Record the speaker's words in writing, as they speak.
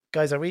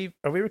Guys, are we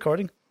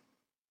recording?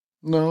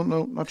 No,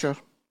 not yet.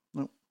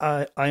 No.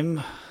 I don't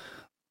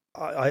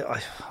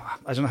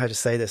know how to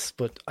say this,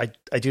 but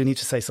I do need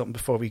to say something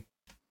before we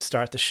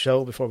start the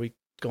show, before we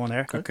go on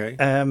air. Okay.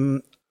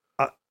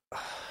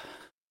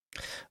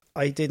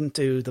 I didn't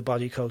do the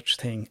body coach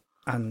thing,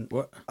 and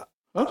What?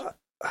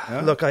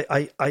 look,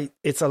 I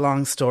it's a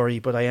long story,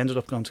 but I ended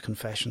up going to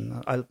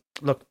confession. I'll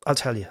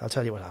tell you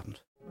what happened.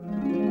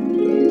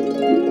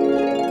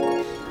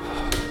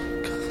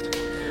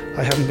 God,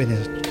 I haven't been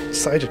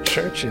inside a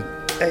church in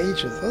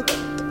ages.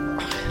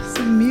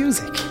 The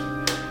music.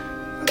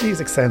 That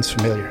music sounds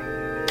familiar.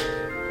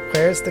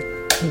 Where's the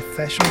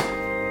confession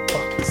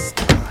box?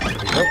 Here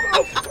we go.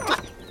 Oh,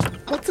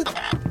 what's it?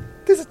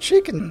 There's a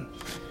chicken.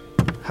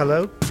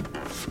 Hello?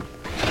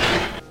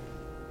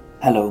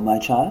 Hello, my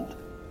child.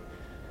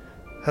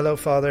 Hello,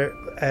 Father.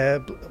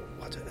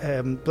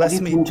 Bless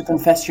Have me. you come to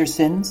confess your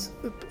sins?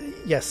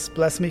 Yes,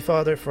 bless me,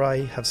 Father, for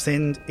I have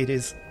sinned. It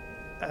is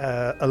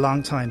a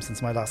long time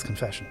since my last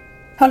confession.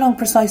 How long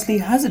precisely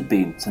has it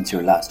been since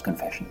your last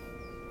confession?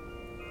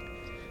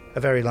 A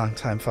very long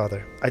time,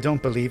 Father. I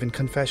don't believe in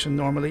confession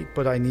normally,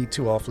 but I need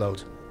to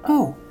offload.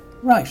 Oh,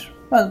 right.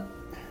 Well,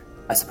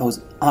 I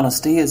suppose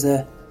honesty is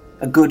a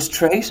good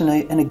trait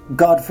in a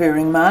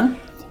God-fearing man.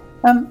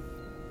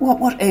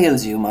 What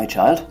ails you, my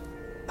child?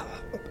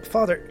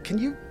 Father,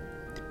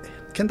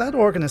 can that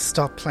organist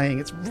stop playing?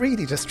 It's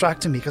really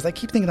distracting me because I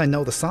keep thinking I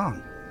know the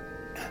song.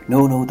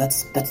 No,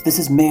 this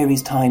is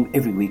Mary's time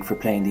every week for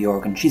playing the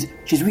organ. She's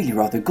really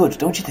rather good,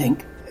 don't you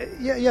think?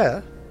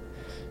 Yeah.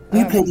 Do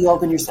you play the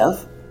organ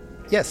yourself?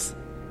 Yes.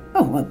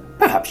 Oh, well,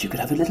 perhaps you could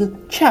have a little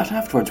chat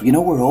afterwards. You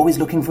know, we're always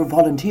looking for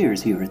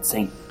volunteers here at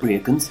St.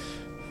 Brecken's.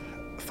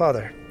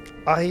 Father,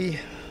 I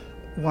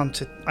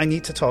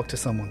need to talk to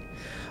someone.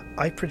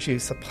 I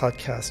produce a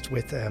podcast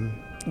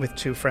with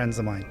two friends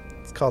of mine.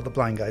 It's called The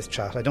Blind Guys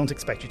Chat. I don't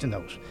expect you to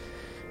know it.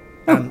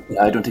 Oh,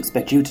 I don't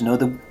expect you to know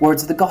the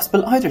words of the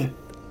gospel either.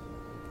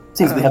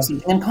 Seems we have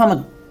something in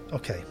common.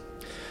 Okay.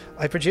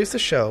 I produce a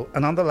show,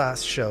 and on the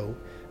last show,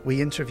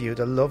 we interviewed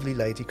a lovely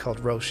lady called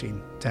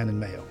Roisin down in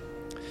Mayo.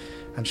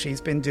 And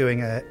she's been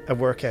doing a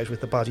workout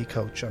with the body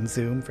coach on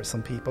Zoom for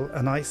some people,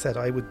 and I said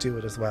I would do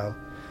it as well.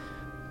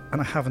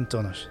 And I haven't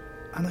done it.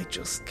 And I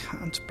just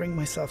can't bring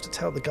myself to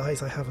tell the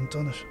guys I haven't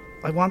done it.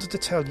 I wanted to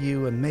tell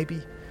you, and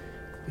maybe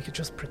we could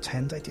just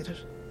pretend I did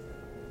it.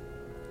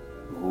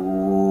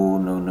 Oh,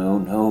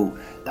 no.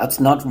 That's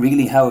not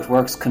really how it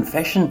works.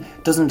 Confession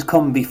doesn't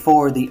come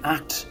before the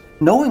act.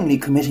 Knowingly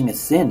committing a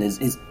sin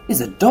is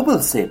a double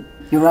sin.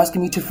 You're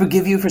asking me to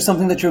forgive you for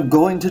something that you're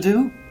going to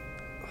do?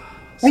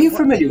 Are you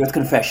familiar with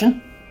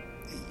confession?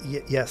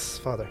 Yes,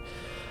 Father.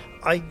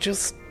 I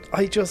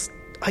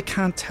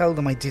can't tell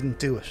them I didn't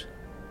do it.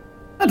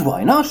 And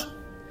why not?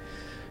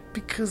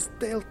 Because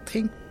they'll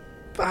think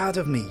bad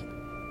of me.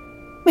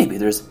 Maybe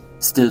there's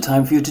still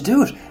time for you to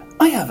do it.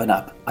 I have an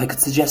app I could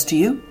suggest to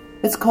you.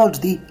 It's called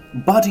the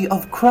Body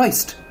of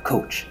Christ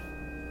Coach.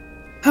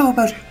 How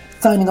about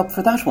signing up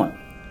for that one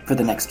for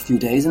the next few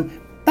days, and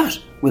that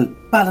will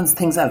balance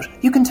things out.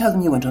 You can tell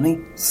them you went on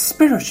a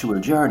spiritual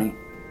journey.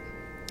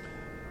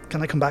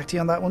 Can I come back to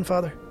you on that one,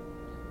 Father?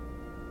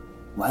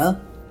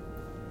 Well,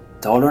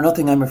 it's all or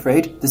nothing, I'm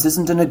afraid. This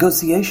isn't a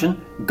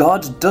negotiation.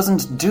 God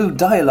doesn't do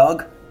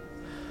dialogue.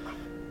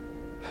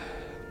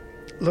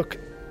 Look,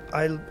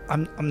 I'm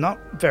not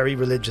very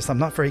religious. I'm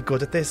not very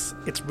good at this.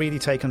 It's really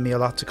taken me a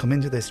lot to come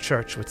into this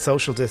church with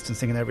social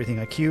distancing and everything.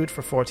 I queued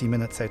for 40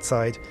 minutes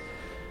outside.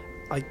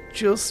 I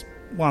just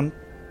want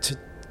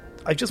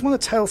to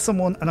tell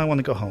someone, and I want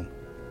to go home.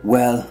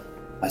 Well,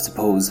 I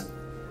suppose,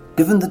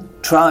 given the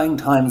trying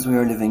times we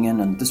are living in,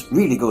 and this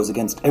really goes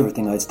against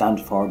everything I stand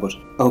for, but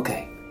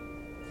okay.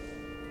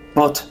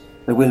 But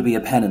there will be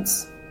a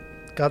penance.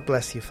 God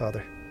bless you,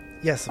 Father.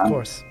 Yes, of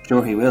course.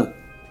 Sure he will.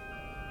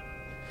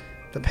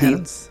 The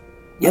penance?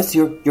 Yes,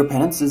 your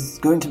penance is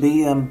going to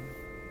be,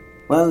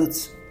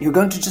 you're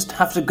going to just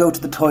have to go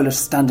to the toilet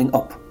standing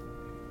up.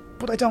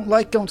 But I don't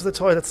like going to the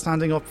toilet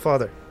standing up,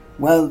 Father.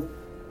 Well,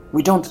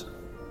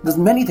 there's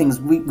many things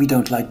we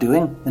don't like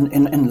doing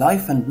in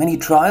life, and many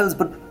trials,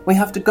 but we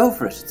have to go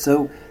for it.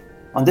 So,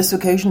 on this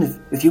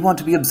occasion, if you want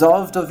to be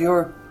absolved of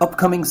your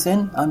upcoming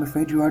sin, I'm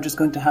afraid you are just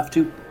going to have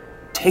to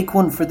take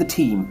one for the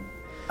team,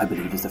 I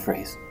believe is the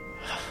phrase.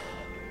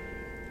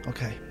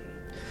 Okay.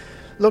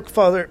 Look,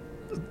 Father,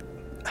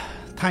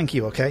 thank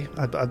you, okay?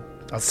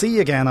 I'll see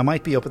you again. I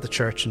might be up at the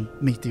church and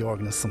meet the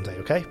organist someday,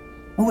 okay?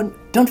 Oh, and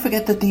don't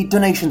forget that the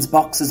donations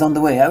box is on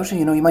the way out.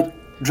 You know, you might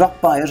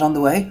drop by it on the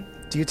way.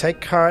 Do you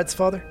take cards,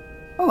 Father?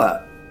 Oh,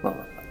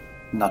 well,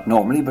 not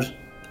normally, but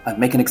I'll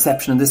make an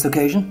exception on this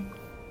occasion.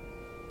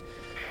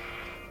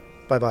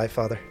 Bye-bye,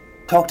 Father.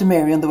 Talk to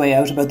Mary on the way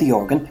out about the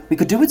organ. We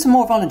could do with some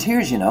more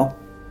volunteers, you know.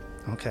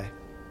 Okay.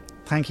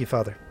 Thank you,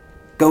 Father.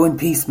 Go in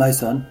peace, my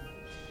son.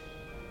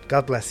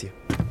 God bless you.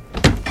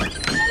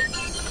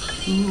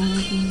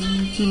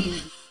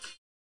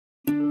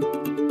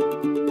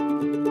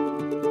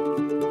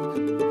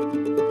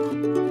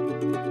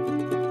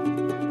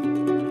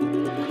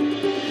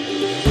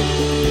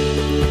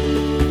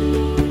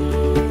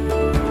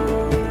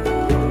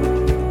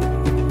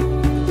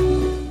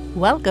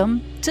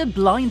 Welcome to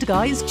Blind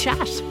Guys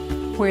Chat,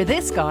 where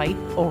this guy,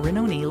 Oren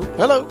O'Neill,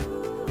 Hello.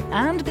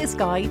 and this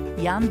guy,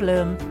 Jan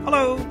Bloom,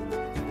 Hello.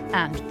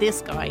 and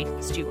this guy,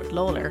 Stuart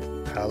Lawler,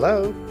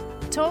 Hello.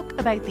 talk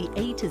about the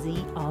A to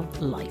Z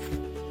of life.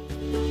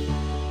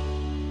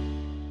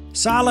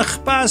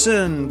 Zalig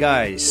Pasen,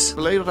 guys.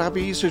 Belated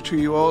Happy Easter to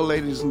you all,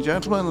 ladies and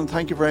gentlemen, and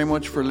thank you very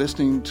much for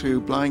listening to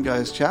Blind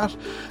Guys Chat.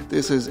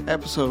 This is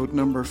episode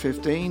number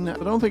 15. I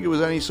don't think it was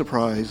any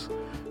surprise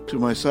to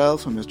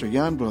myself and Mr.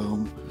 Jan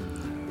Blom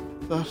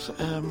that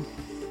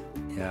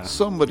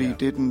somebody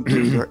didn't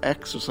do their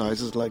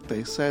exercises like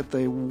they said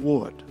they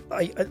would.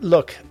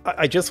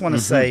 I just want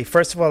to say,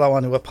 first of all, I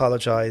want to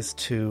apologise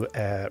to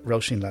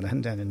Roisin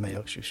Lenihan down in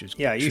Mayo. She's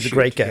a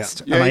great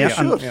guest.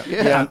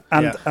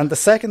 And the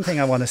second thing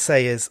I want to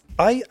say is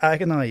I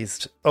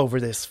agonised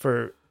over this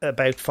for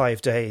about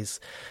 5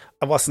 days.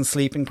 I wasn't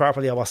sleeping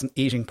properly. I wasn't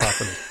eating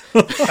properly.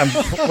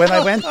 When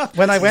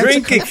I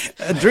went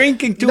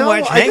drinking too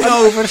much,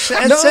 hangovers,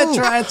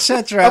 etc.,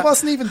 etc. I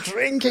wasn't even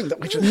drinking.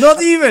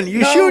 Not even.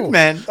 You should,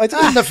 man. I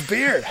didn't have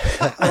beer.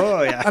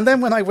 Oh yeah. And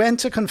then when I went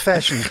to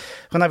confession,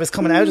 when I was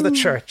coming out of the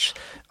church,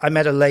 I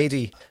met a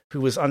lady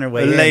who was on her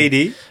way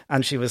in,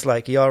 and she was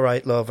like, "You all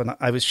right, love?" And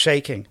I was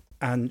shaking.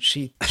 And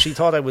she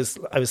thought I was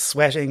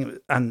sweating,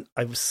 and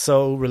I was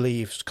so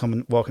relieved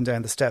walking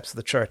down the steps of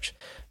the church.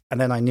 And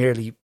then I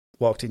nearly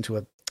walked into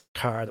a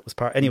car that was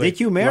parked. Anyway, did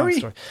you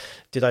marry?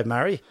 Did I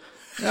marry?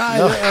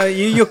 No.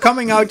 You're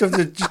coming out of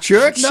the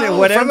church or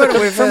whatever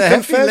with from a happy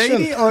confession.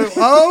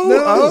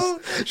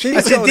 lady? She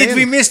said, did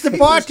we miss the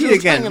party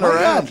again?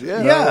 Around.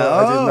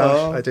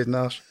 I did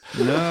not.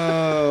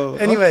 No.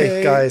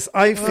 Anyway, guys,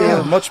 I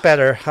feel much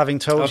better having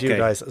told you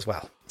guys as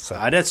well. So.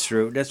 That's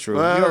true.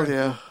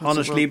 Well,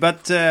 honestly,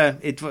 but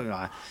it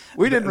was.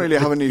 We didn't really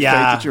have any faith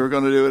that you were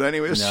going to do it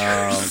anyways.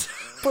 No.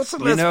 But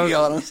let's be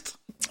honest.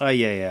 Oh,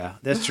 yeah,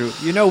 that's true.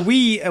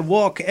 We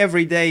walk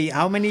every day.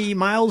 How many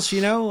miles,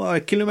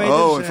 kilometers?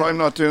 Oh, if I'm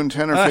not doing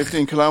 10 or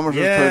 15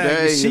 kilometers per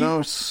day,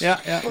 it's...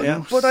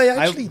 Yeah. But I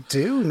actually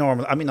do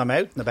normally. I mean, I'm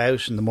out and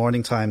about in the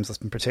morning times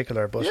in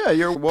particular. But yeah,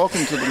 you're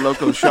walking to the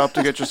local shop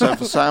to get yourself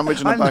a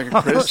sandwich and a bag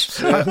of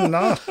crisps. I'm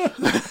not.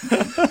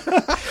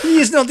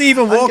 He's not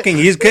even walking.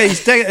 He's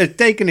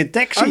taking a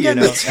taxi, I'm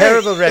getting a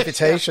terrible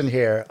reputation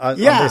here on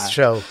this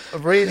show.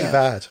 Really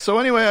bad. So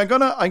anyway,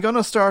 I'm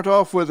gonna start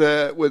off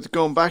with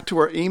going back to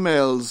our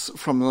emails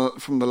from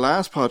the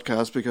last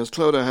podcast, because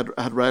Clodagh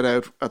had read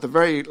out at the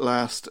very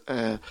last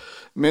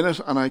minute,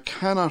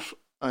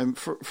 and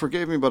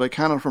forgive me, but I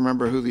cannot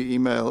remember who the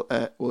email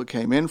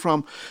came in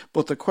from.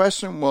 But the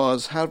question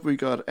was, have we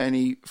got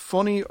any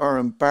funny or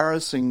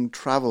embarrassing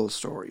travel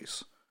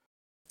stories?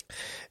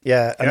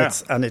 Yeah,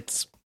 and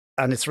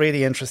it's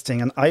really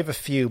interesting, and I have a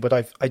few, but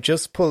I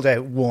just pulled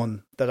out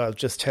one that I'll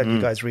just tell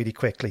you guys really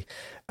quickly.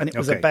 And it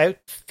was about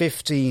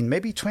 15,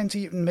 maybe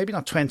 20, maybe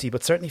not 20,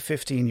 but certainly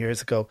 15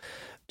 years ago.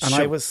 And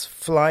I was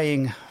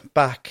flying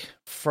back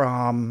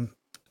from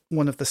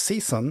one of the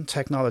CSUN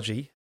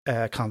technology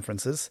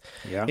conferences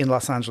in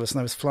Los Angeles, and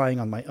I was flying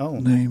on my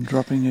own. Name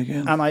dropping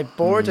again. And I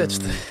boarded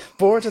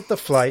the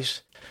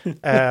flight, the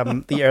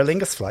Aer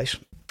Lingus flight.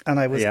 And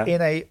I was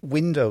in a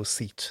window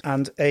seat,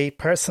 and a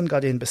person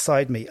got in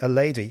beside me, a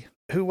lady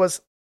who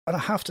was, and I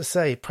have to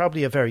say,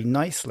 probably a very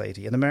nice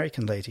lady, an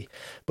American lady,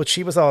 but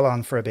she was all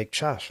on for a big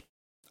chat.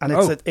 And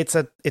it's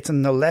an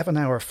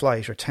 11-hour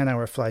flight or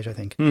 10-hour flight, I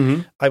think.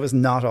 Mm-hmm. I was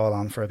not all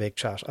on for a big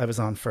chat. I was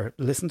on for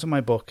listen to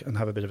my book and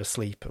have a bit of a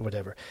sleep or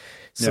whatever.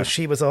 So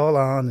she was all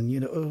on, and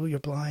you're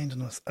blind,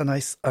 and I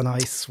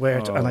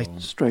swear to,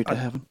 straight to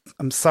heaven.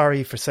 I'm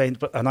sorry for saying,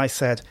 and I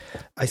said,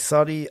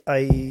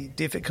 I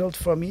difficult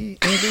for me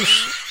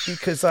English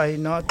because I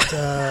not.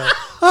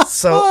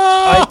 So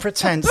I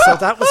pretend. So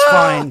that was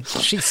fine.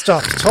 She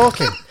stopped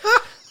talking.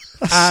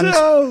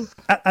 And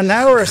an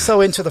hour or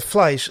so into the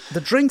flight, the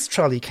drinks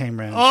trolley came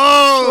round.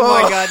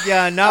 Oh my God!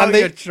 Yeah, now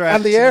you're trapped.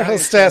 And the air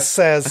hostess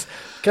says,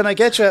 "Can I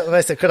get you?" And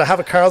I said, "Could I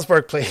have a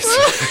Carlsberg, please?"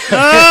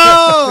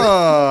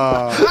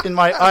 In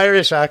my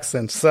Irish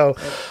accent. So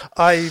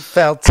I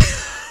felt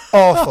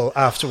awful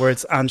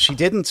afterwards, and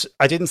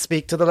I didn't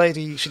speak to the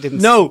lady. She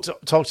didn't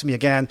talk to me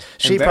again.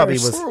 She probably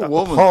was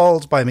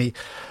appalled by me,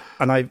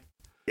 and I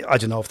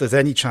don't know if there's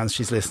any chance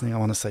she's listening. I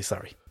want to say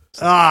sorry.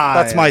 So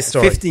that's my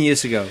story. 15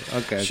 years ago.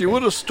 Okay. She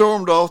would have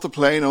stormed off the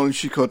plane, only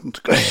she couldn't.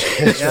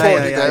 It's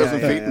 40,000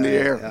 feet in the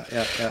air.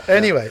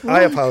 Anyway,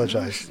 I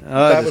apologise.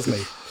 That was me.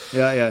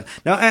 Yeah.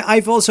 Now,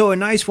 I've also a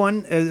nice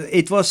one.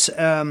 It was,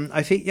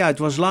 I think, it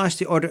was last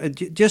year, or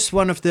just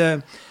one of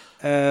the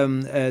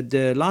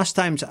last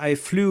times I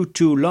flew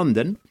to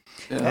London.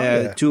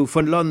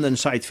 From London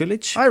Side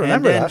Village. I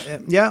remember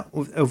that.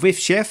 With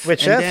Chef. With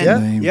Chef,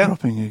 Name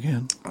dropping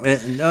again.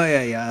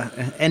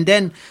 And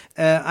then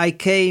I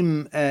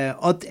came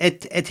at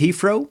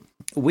Heathrow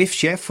with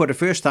Chef for the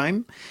first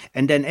time,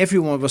 and then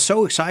everyone was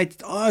so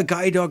excited. Oh,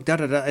 guide dog, da.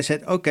 I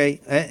said, okay.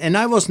 And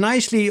I was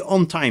nicely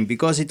on time,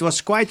 because it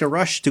was quite a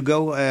rush to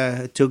go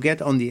to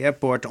get on the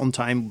airport on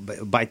time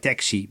by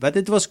taxi. But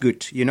it was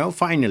good,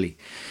 finally.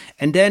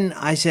 And then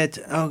I said,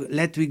 "Oh,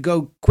 let we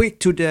go quick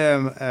to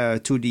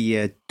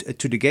the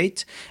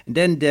gate." And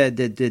then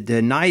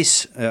the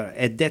nice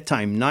at that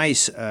time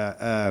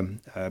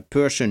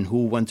person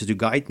who wanted to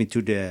guide me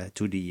to the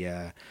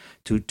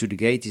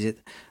gate, he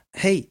said,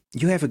 "Hey,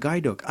 you have a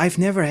guide dog. I've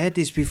never had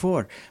this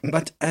before,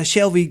 but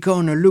shall we go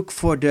and look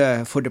for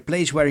the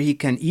place where he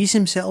can ease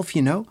himself?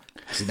 You know?"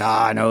 I said,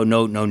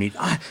 no need.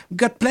 We've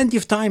got plenty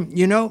of time.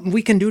 You know,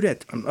 we can do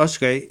that.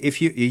 Okay, if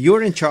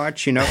you're in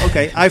charge, you know.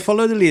 Okay, I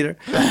follow the leader,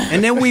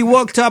 and then we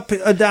walked up,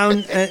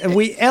 down, and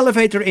we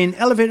elevator in,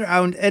 elevator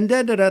out, and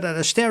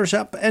then stairs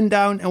up and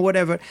down and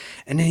whatever.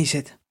 And then he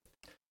said,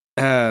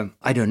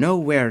 "I don't know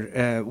where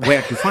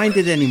to find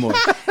it anymore."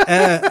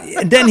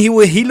 And then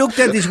he looked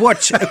at his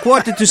watch,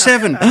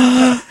 6:45.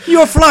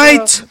 "Your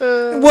flight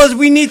was.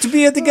 We need to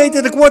be at the gate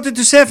at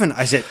 6:45.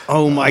 I said,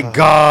 "Oh my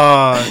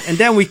God!" And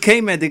then we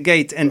came at the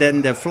gate, and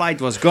then the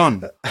flight was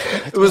gone.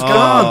 It was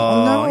gone.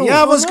 Oh, no.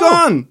 Yeah, it was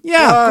gone.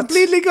 Yeah,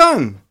 completely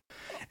gone.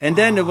 And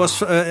then it was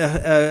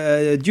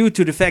due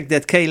to the fact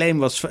that KLM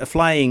was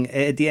flying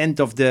at the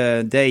end of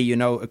the day, you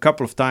know, a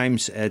couple of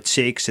times at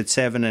 6, at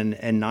 7,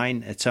 and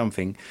 9, at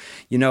something.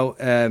 You know,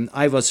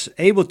 I was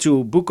able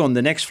to book on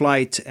the next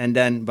flight,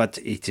 but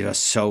it was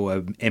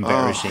so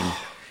embarrassing.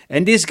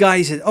 And this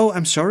guy said, "Oh,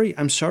 I'm sorry,"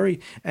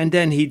 and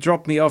then he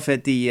dropped me off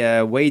at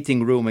the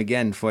waiting room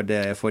again for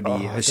the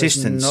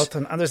assistance.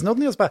 There's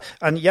nothing else bad.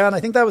 And Jan,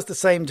 I think that was the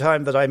same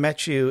time that I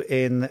met you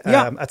in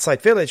at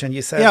Sight Village, and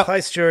you said,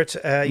 "Hi, Stuart.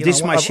 This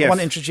is my chef. I want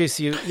to introduce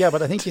you." Yeah,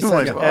 but I think you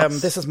said,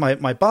 "This is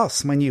my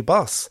boss, my new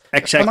boss."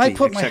 Exactly. And I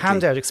put my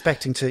hand out,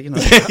 expecting to, you know,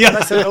 and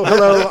I said, "Oh,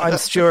 hello, I'm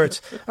Stuart,"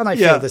 and I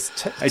feel this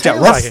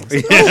tail wagging.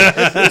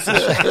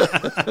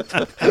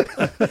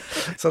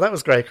 So that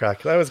was great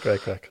crack.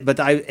 But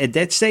at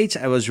that stage,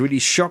 I was really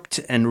shocked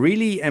and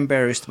really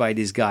embarrassed by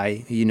this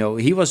guy. You know,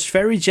 he was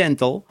very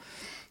gentle,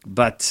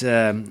 but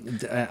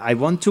I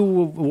want to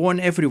warn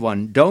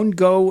everyone: don't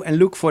go and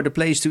look for the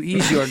place to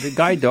ease your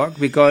guide dog,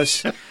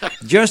 because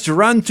just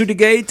run to the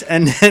gate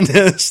and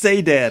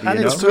stay there. And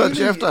it's know?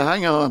 You have to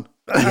hang on.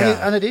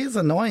 And it is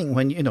annoying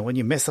when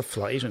you miss a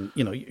flight, and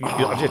you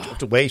have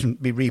to wait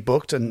and be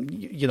rebooked, and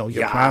your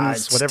plans,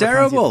 it's whatever.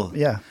 Terrible.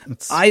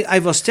 It's I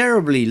was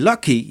terribly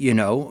lucky, you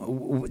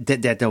know,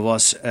 that there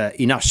was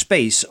enough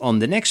space on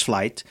the next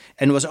flight,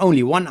 and it was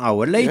only 1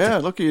 hour later. Yeah,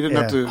 lucky you didn't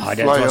have to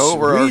fly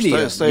over really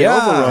or stay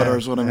over, rather,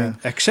 is what I mean.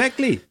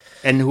 Exactly.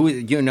 And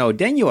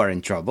then you are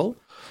in trouble.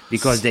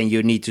 Because then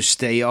you need to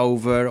stay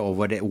over, or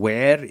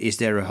where? Is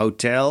there a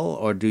hotel,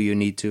 or do you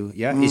need to?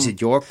 Is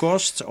it your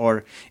cost,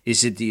 or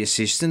is it the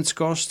assistant's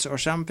cost, or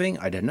something?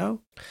 I don't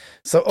know.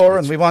 So,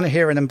 Oren, we want to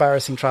hear an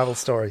embarrassing travel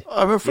story.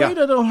 I'm afraid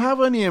I don't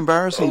have any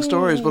embarrassing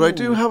stories, but I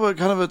do have a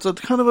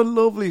kind of a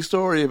lovely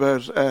story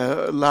about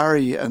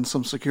Larry and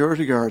some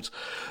security guards.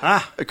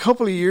 A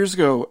couple of years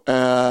ago,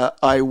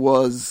 I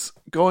was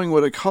going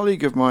with a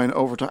colleague of mine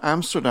over to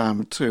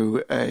Amsterdam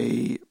to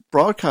a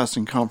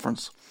broadcasting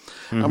conference.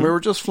 Mm-hmm. And we were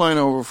just flying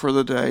over for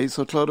the day,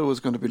 so Clodagh was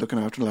going to be looking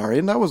after Larry,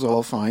 and that was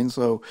all fine.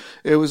 So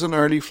it was an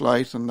early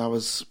flight, and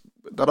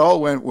that all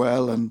went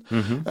well. And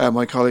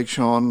my colleague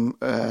Sean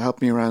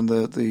helped me around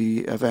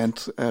the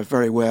event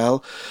very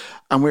well.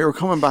 And we were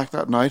coming back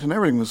that night, and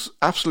everything was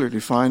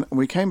absolutely fine. And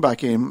we came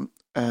back in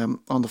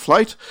on the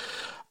flight,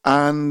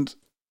 and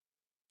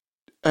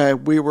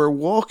we were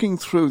walking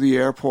through the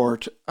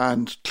airport,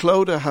 and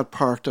Clodagh had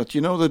parked at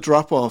the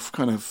drop-off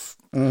kind of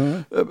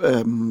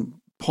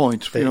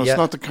point. It's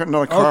not a car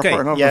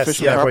park, not an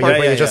official car park.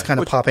 Where you just kind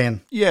of pop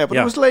in. Yeah, but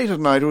it was late at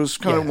night. It was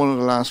kind of one of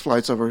the last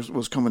flights I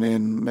was coming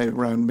in, maybe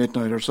around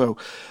midnight or so.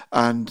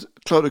 And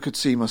Clodagh could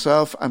see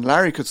myself, and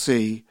Larry could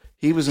see.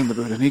 He was in the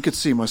boot, and he could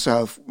see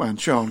myself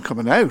and Sean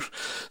coming out.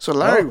 So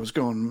Larry was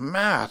going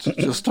mad,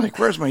 just like,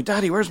 "Where's my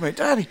daddy? Where's my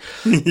daddy?"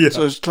 So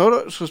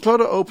Clodagh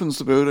opens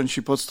the boot, and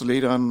she puts the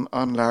lead on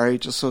Larry,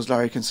 just so as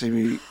Larry can see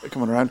me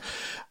coming around.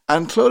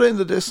 And Clodagh in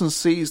the distance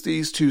sees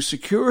these two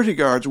security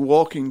guards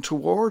walking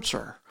towards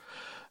her.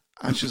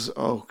 And she's,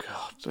 "Oh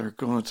God, they're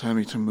going to tell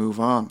me to move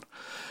on."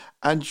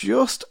 And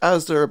just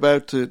as they're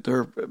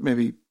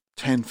maybe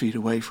 10 feet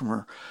away from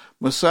her,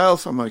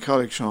 myself and my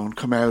colleague Sean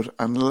come out,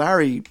 and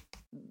Larry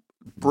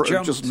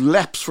just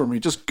leaps for me,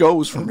 just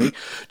goes for me,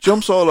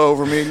 jumps all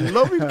over me.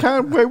 "Love you,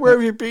 can't wait. Where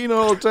have you been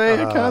all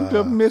day? I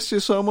can't miss you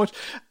so much."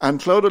 And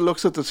Clodagh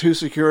looks at the two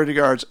security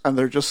guards, and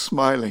they're just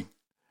smiling.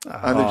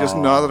 And they just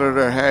nodded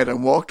their head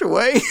and walked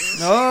away.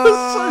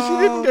 So she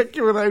didn't get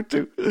given out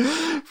to,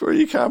 for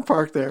you can't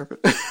park there.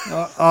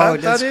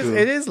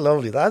 It is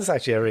lovely. That's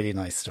actually a really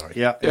nice story.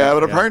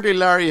 But apparently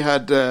Larry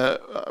had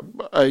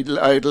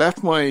I'd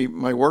left my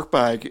work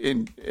bag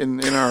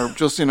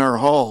in our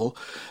hall,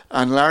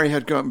 and Larry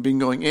had been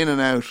going in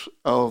and out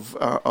of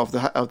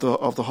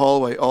the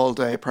hallway all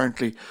day,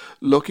 apparently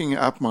looking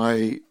at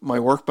my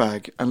work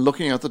bag and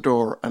looking at the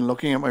door and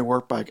looking at my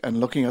work bag and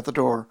looking at the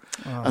door,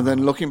 and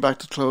then looking back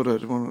to Clodagh,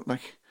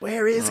 like,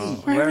 Where is he?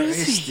 Where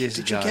is this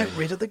Did guy? you get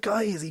rid of the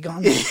guy? Is he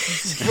gone?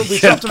 We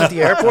dropped him at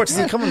the airport. Is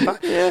he coming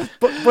back?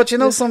 But you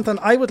know something?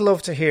 I would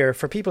love to hear,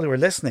 for people who are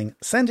listening,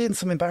 send in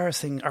some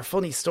embarrassing or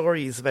funny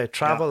stories about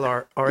travel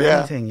or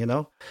anything, you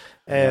know.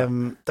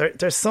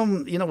 There's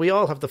some, you know, we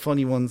all have the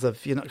funny ones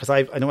of, you know, because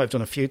I know I've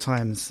done a few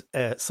times.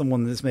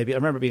 Someone is maybe, I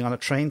remember being on a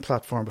train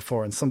platform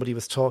before and somebody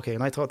was talking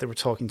and I thought they were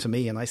talking to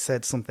me and I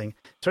said something.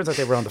 Turns out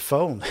they were on the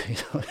phone. You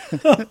know?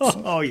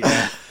 Oh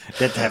yeah,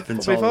 that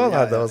happens. We've all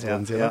had those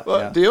ones, you know.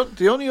 Well,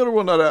 the only other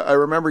one that I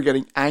remember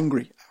getting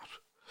angry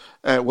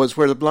at was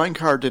where the blind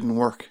card didn't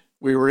work.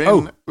 We were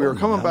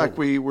coming back.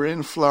 We were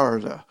in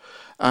Florida,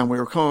 and we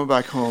were coming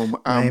back home,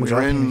 and we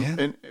were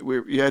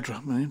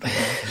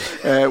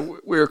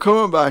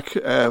coming back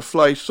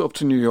flight up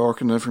to New York,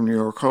 and then from New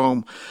York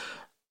home.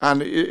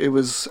 And it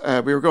was,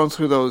 we were going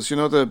through those, you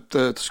know,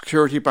 the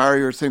security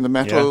barrier thing, the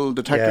metal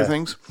detector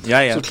things.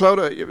 Yeah. So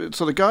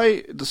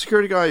the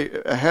security guy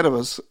ahead of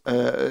us,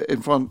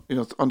 in front, you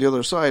know, on the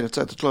other side, had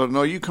said to Clodagh,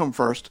 no, you come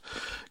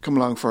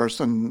along first.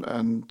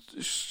 And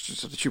she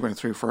said that she went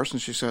through first,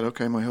 and she said,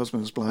 okay, my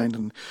husband is blind,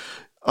 and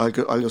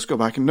I'll just go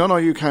back. And no,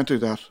 you can't do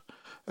that.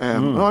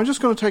 No, I'm just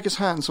going to take his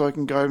hand so I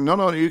can guide him.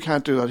 No, you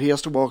can't do that. He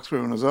has to walk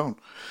through on his own.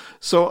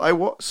 So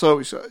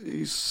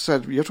he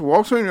said, you have to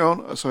walk through on your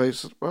own. So I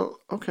said, well,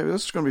 okay,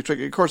 this is going to be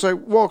tricky. Of course, I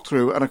walked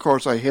through, and of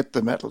course, I hit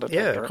the metal detector.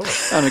 Yeah, of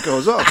course. And it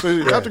goes off. So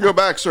you have to go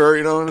back, sir,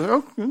 you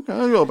know. And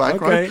I'll go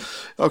back, right?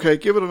 Okay,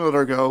 give it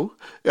another go.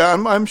 Yeah,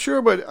 I'm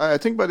sure, but I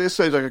think by this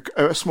stage, like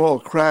a small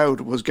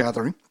crowd was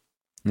gathering.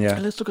 Yeah.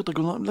 Let's look at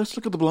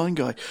the blind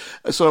guy.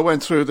 So I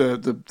went through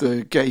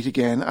the gate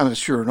again, and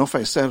sure enough,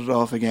 I set it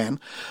off again,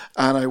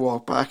 and I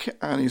walked back,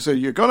 and he said,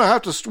 "You're going to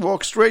have to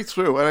walk straight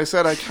through." And I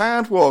said, "I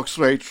can't walk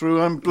straight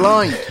through. I'm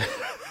blind."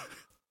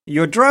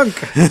 You're drunk.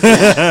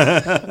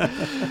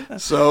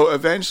 So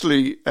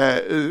eventually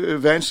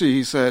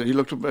he said, he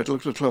looked at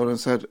Clodagh and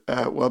said,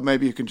 well,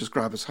 maybe you can just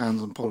grab his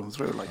hands and pull him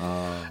through.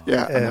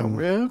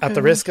 Okay. At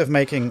the risk of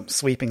making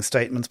sweeping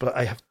statements, but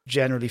I have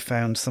generally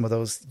found some of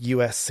those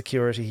US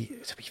security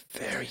to be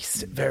very,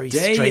 very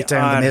straight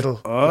down the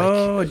middle.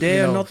 Oh, they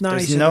are not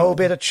nice. There's no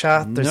bit of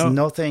chat. There's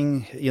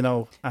nothing, you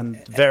know,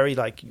 and very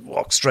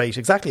walk straight,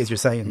 exactly as you're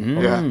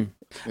saying. Yeah.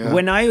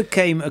 When I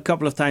came a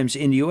couple of times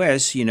in the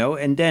US, you know,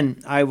 and then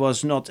I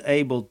was not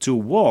able to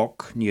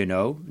walk, you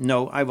know.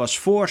 No, I was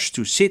forced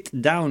to sit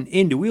down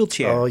in the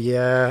wheelchair. Oh,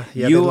 yeah.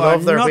 You are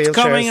not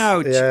coming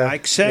out. Yeah.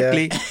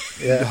 Exactly.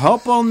 Yeah.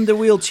 Hop on the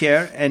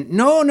wheelchair and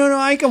no,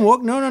 I can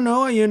walk.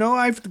 No, you know,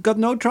 I've got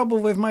no trouble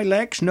with my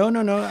legs. No,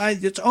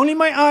 it's only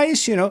my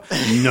eyes, you know.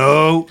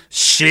 No,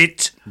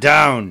 sit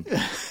down.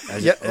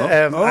 Actually,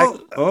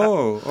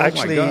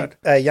 my God.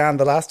 Jan,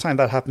 the last time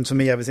that happened to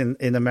me, I was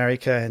in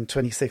America in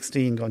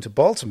 2016 going to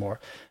Baltimore,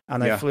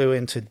 and I flew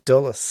into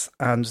Dulles,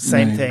 and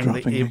same thing.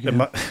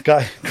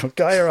 The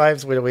guy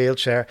arrives with a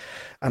wheelchair,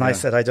 and I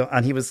said, I don't,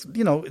 and he was,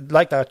 you know,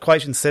 like that,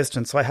 quite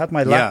insistent. So I had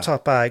my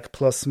laptop bag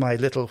plus my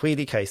little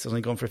wheelie case. I was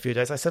only going for a few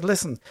days. I said,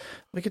 listen,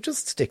 we could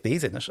just stick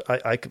these in it.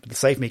 I could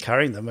save me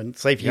carrying them and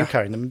save you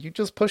carrying them. You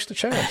just push the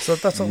chair. So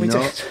that's what we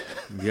did.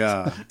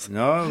 Yeah,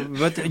 no,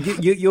 but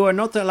you are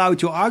not allowed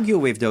to argue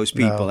with those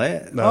people.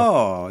 No.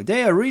 Oh,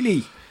 they are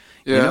really...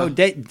 You know,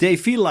 they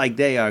feel like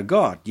they are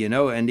God, you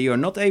know, and you're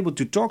not able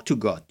to talk to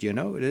God, you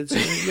know.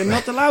 You're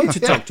not allowed to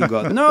talk to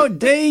God. No,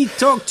 they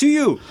talk to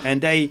you, and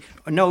they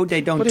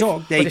don't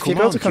talk. They if you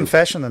go to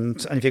confession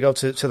and if you go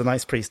to the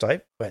nice priest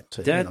I went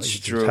to, that's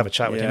true. Have a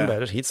chat with him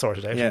about it. He'd sort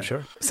it out, I'm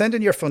sure. Send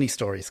in your funny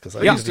stories, because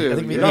I think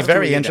it'd be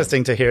very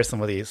interesting to hear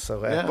some of these. So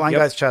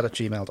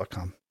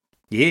blindguyschat@gmail.com.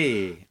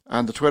 Yeah.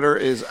 And the Twitter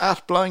is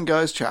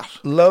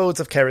 @blindguyschat.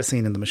 Loads of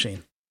kerosene in the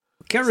machine.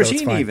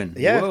 Kerosene, even.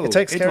 Yeah, whoa, it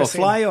takes kerosene. It will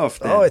fly off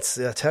then. Oh, I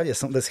tell you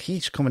something, there's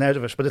heat coming out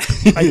of it, but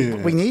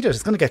we need it.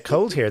 It's going to get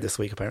cold here this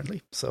week,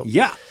 apparently. So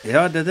yeah,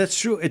 that's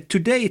true.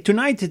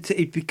 Tonight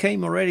it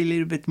became already a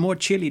little bit more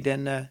chilly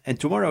than, and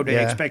tomorrow they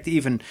expect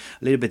even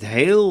a little bit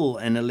hail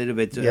and a little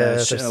bit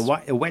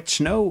wet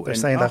snow. They're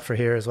saying that for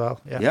here as well.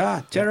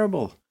 Yeah,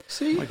 terrible.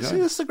 See,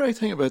 that's the great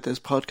thing about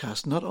this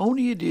podcast. Not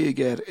only do you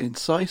get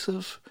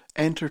incisive,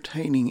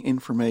 entertaining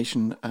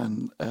information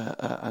and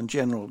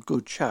general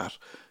good chat,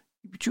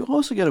 but you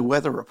also get a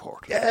weather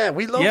report. Yeah,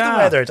 we love the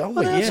weather, don't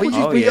we?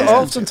 We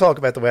often talk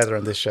about the weather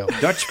on this show.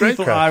 Dutch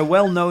people are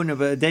well known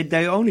about.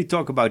 They only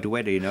talk about the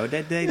weather. You know,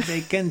 they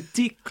can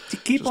keep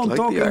on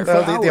talking for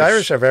hours. The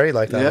Irish are very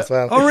like that as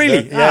well. Oh,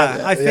 really?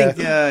 I think.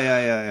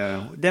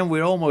 Yeah. Then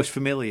we're almost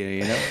familiar.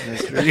 You know,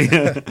 that's really,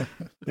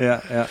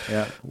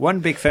 yeah. One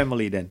big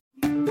family then.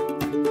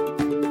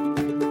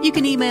 You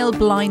can email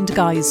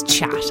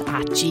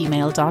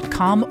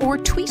blindguyschat@gmail.com or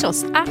tweet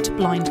us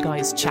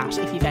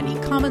 @blindguyschat if you've any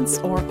comments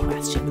or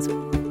questions.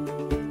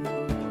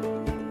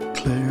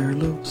 Claire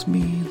loves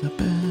me the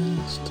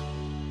best.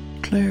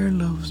 Claire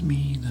loves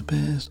me the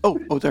best.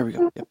 Oh, there we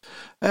go. Yep.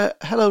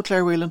 Hello,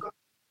 Claire Whelan.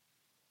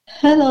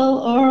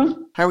 Hello,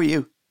 Oren. How are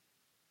you?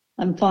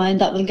 I'm fine.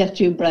 That will get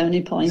you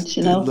brownie points,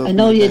 you know. I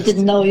know you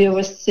didn't know you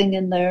were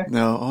singing there.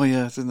 No. Oh,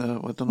 yeah. I don't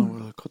know whether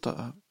I cut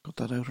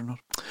that out or not.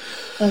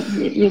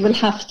 You will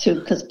have to,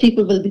 because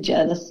people will be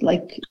jealous.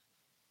 Like,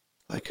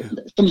 Like who?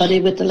 Somebody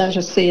with the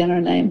letter C in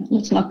her name.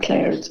 It's not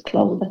Claire, it's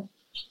Clodagh.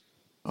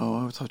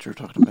 Oh, I thought you were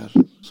talking about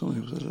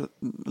somebody with a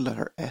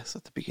letter S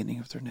at the beginning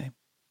of their name.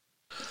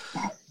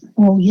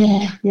 Oh,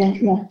 yeah.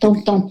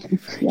 Don't.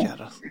 Very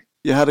jealous.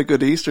 You had a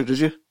good Easter, did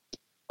you?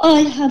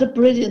 I had a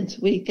brilliant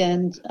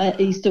weekend,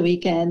 Easter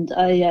weekend.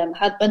 I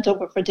went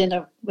over for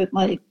dinner with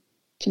my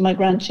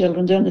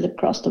grandchildren. They only live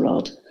across the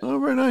road. Oh,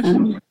 very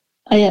nice.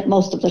 I ate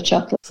most of the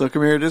chocolate. So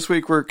come here. This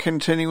week we're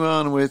continuing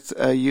on with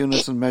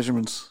units and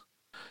measurements.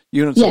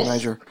 Units Yes. of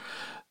measure,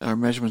 or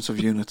measurements of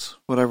units,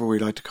 whatever we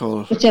like to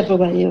call it. Whichever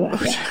way you are.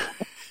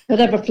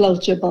 Whatever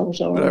floats your boat.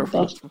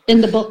 But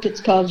in the book it's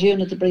called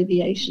unit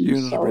abbreviations.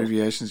 Unit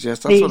abbreviations, yes,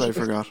 that's what I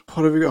forgot.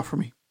 What have you got for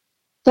me?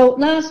 So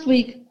last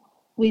week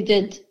we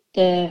did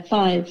the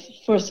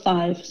first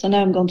five. So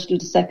now I'm going to do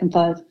the second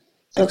 5.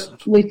 So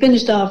Excellent. we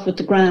finished off with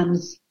the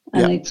grams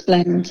and Yeah. I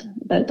explained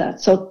about that.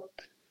 So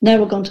now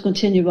we're going to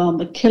continue on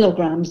with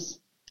kilograms.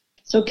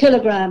 So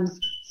kilograms,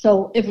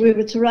 so if we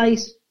were to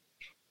write,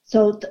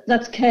 so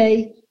that's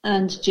K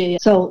and G.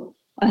 So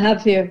I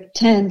have here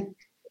 10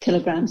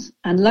 kilograms.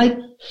 And like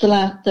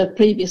the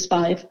previous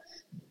 5,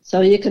 so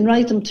you can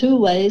write them 2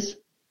 ways.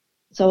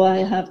 So I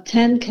have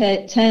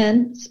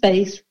 10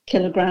 space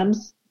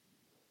kilograms,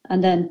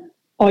 and then,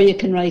 or you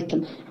can write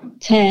them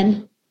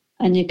 10,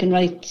 and you can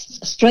write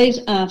straight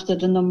after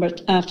the number,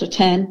 after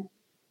 10,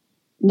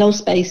 no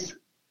space,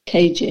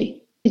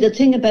 kg. The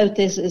thing about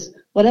this is,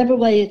 whatever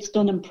way it's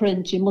done in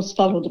print, you must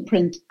follow the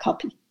print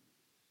copy.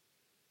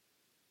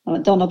 I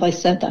don't know if I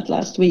said that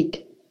last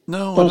week.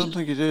 No, but I don't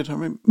think you did. I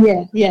mean,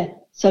 Yeah.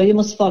 So you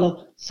must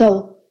follow.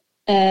 So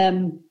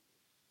 10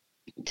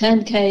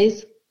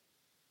 Ks,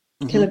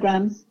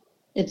 kilograms.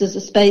 If there's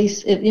a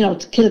space,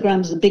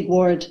 kilograms is a big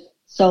word.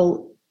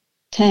 So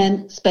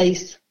 10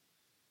 space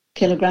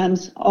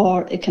kilograms,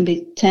 or it can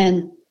be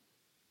 10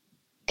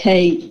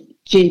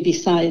 kg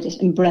beside it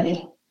in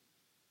Braille.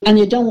 And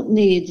you don't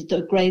need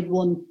the grade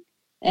 1.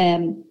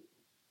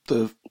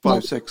 the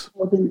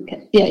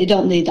 5-6. Yeah, you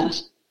don't need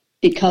that,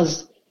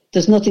 because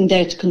there's nothing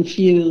there to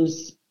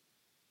confuse,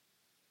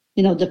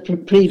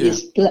 the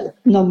previous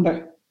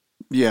number.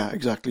 Yeah,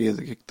 exactly. Yeah,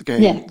 the K.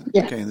 Yeah.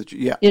 The K and the G.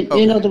 Yeah.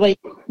 You know the way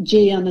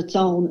G on its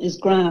own is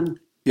gram.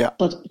 Yeah.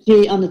 But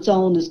G on its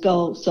own is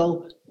go.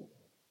 So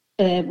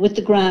with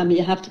the gram,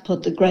 you have to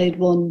put the grade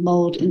 1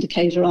 mode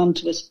indicator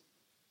onto it.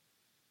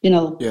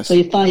 Yes. So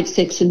you 5,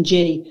 6 and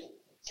G.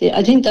 See,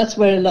 I think that's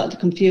where a lot of the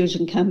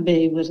confusion can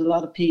be with a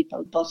lot of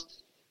people. But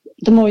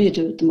the more you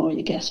do it, the more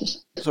you get it.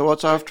 So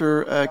what's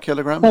after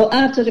kilograms? So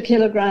after the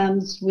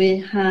kilograms, we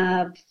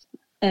have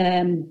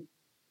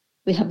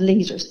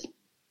litres.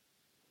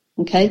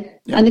 Okay?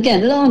 Yeah. And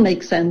again, it all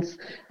makes sense.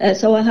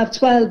 So I have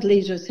 12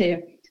 litres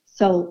here.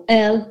 So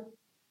L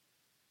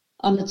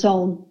on its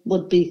own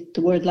would be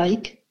the word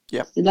like.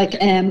 Yep. Like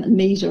and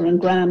metre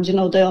and grams,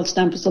 they all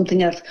stand for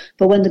something else.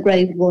 But when the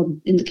grade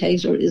 1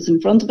 indicator is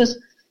in front of it,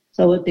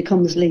 so it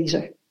becomes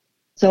litre.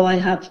 So I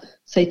have,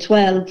 say,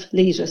 12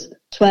 litres,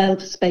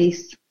 12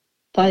 space,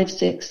 5,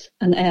 6,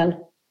 and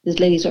L is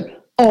litre.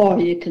 Or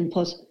you can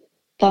put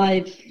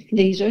 5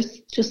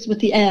 litres, just with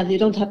the L. You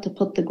don't have to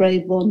put the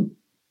grade 1.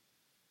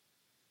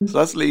 So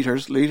that's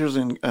litres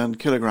and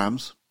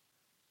kilograms.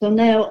 So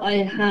now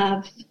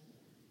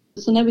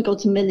we go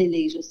to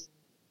millilitres.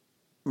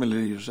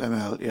 Millilitres,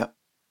 ml, yeah.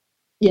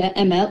 Yeah,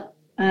 ml.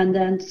 And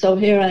then, so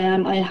here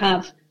I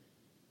have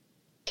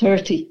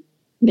 30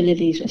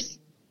 millilitres.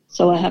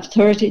 So I have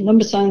 30,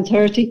 number sign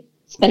 30,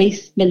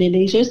 space,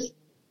 millilitres,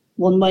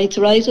 one way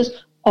to write it.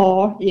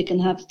 Or you can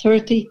have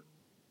 30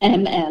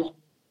 ml,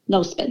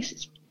 no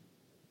spaces.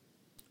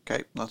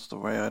 Okay, that's the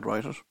way I'd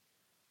write it.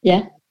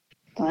 Yeah,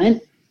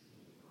 fine.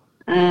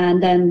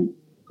 And then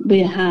we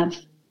have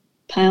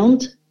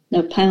pound.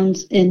 Now,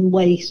 pounds in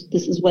weight.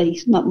 This is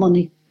weight, not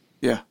money.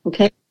 Yeah.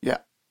 Okay? Yeah.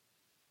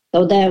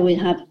 So there we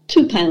have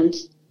 2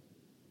 pounds.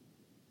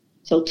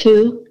 So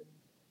 2,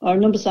 or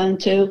number sign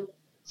 2,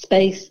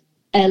 space,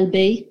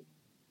 LB.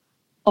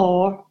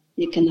 Or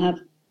you can have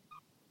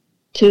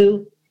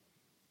 2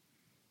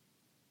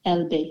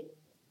 LB.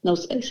 No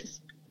spaces.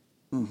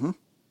 Mm-hmm.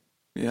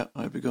 Yeah,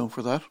 I'd be going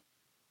for that.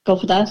 Go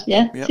for that,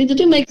 yeah? Yep. See, they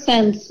do make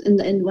sense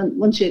in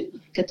once you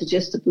get the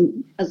gist of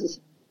them, as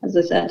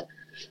I said.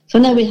 So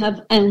now we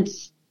have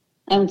ounces,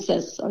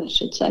 I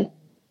should say.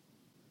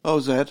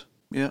 OZ,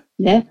 yeah.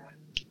 Yeah.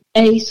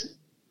 8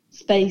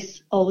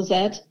 space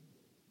OZ.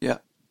 Yeah.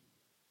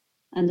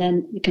 And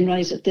then you can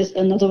write it this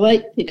another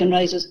way. You can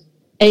write it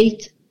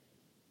 8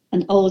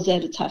 and OZ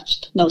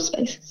attached, no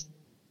spaces.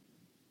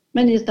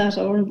 Many is that,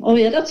 Oren? Oh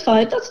yeah, that's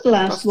 5. That's the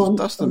last one.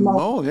 That's the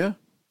mole, yeah.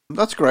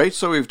 That's great.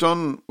 So we've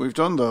done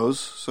those.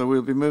 So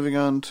we'll be moving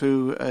on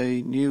to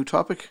a new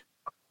topic.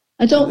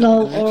 I don't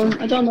know, or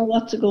I don't know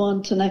what to go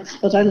on to next,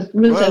 but I'll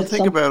root out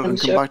think about it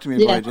and come back to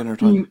me by dinner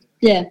time.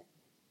 Yeah.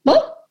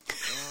 What?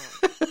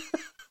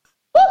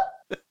 What?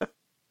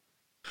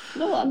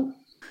 No,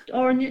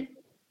 Oren,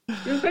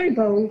 you're very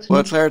bold.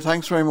 Well, Claire,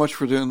 thanks very much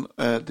for doing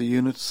the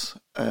units,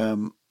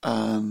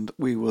 and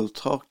we will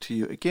talk to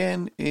you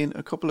again in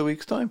a couple of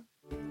weeks' time.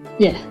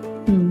 Yeah.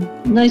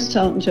 Nice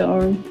talking to you,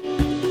 Oren.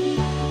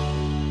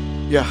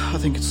 Yeah, I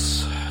think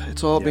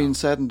it's all been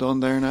said and done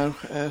there now,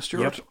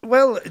 Stuart. Yep.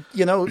 Well,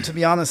 to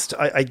be honest,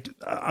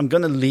 I'm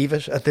going to leave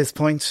it at this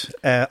point.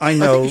 I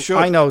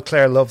know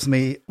Claire loves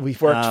me.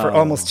 We've worked for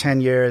almost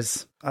 10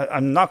 years.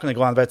 I'm not going to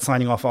go on about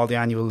signing off all the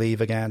annual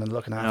leave again and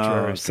looking after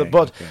her. Okay, So,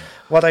 but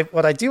what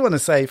I do want to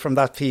say from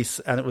that piece,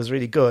 and it was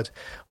really good,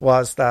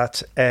 was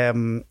that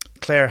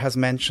Claire has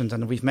mentioned,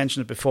 and we've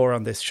mentioned it before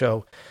on this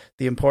show,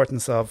 the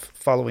importance of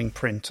following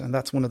print, and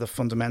that's one of the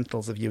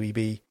fundamentals of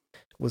UEB,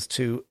 was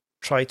to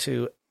try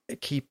to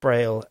keep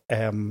Braille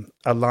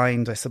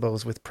aligned, I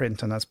suppose, with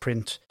print, and as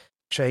print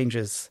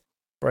changes,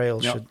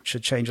 Braille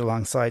should change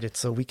alongside it.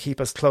 So we keep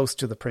as close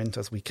to the print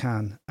as we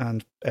can,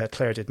 and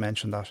Claire did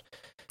mention that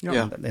in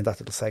that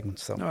little segment.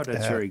 So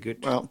that's very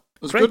good. Well,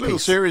 it was a Great good little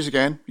piece. series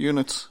again,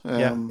 units.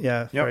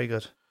 Very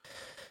good.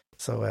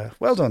 So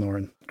well done,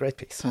 Oren. Great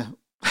piece.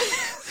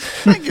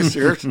 Thank you,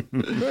 Stuart.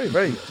 Very,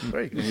 very,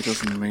 very good. He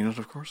doesn't mean it,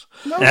 of course.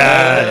 No,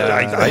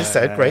 I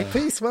said great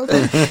piece. Well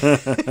done.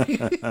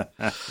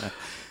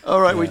 All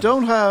right, we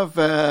don't have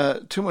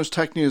too much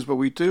tech news, but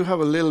we do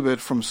have a little bit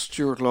from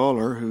Stuart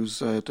Lawler, who's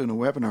doing a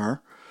webinar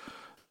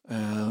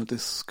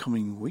this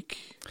coming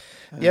week.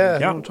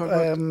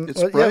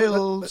 It's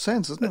Braille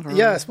Sense, isn't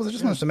it? I suppose I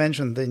just wanted to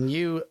mention the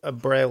new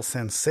Braille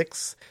Sense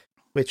 6,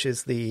 which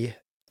is the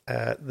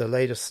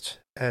latest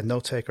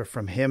note taker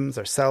from HIMS,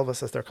 or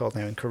Selvis as they're called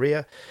now in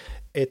Korea.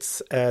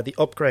 It's the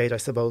upgrade, I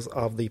suppose,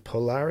 of the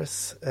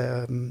Polaris,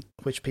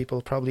 which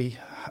people probably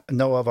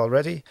know of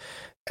already.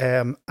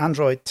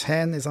 Android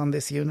 10 is on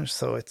this unit,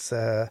 so it's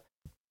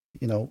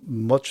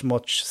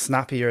much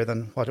snappier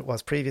than what it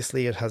was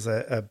previously. It has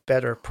a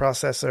better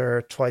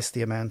processor, twice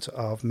the amount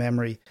of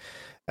memory.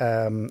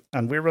 And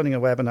we're running a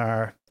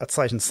webinar at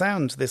Sight and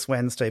Sound this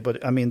Wednesday,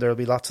 but I mean, there'll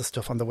be lots of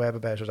stuff on the web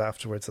about it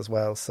afterwards as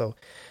well. So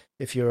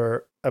if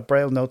you're a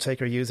Braille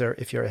note-taker user,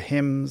 if you're a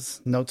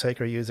HIMS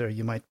note-taker user,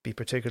 you might be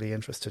particularly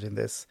interested in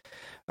this.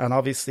 And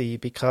obviously,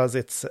 because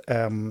it's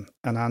an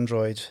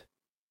Android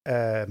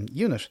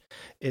unit,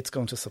 it's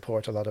going to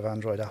support a lot of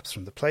Android apps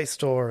from the Play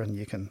Store, and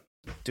you can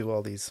do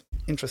all these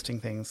interesting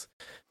things.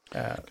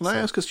 Can I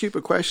ask a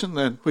stupid question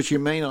then, which you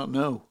may not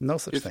know? No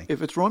such thing.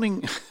 If it's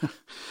running,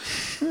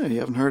 you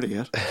haven't heard it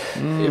yet.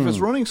 If it's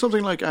running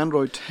something like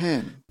Android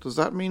 10, does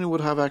that mean it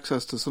would have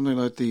access to something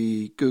like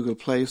the Google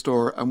Play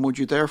Store, and would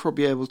you therefore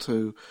be able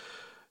to?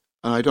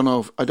 And I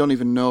don't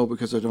even know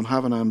because I don't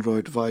have an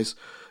Android device.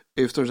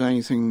 If there's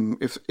anything,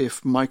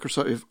 if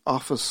Microsoft, if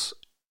Office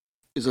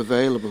is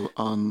available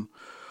on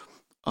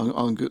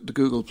the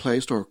Google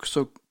Play Store,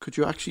 so could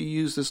you actually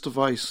use this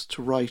device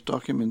to write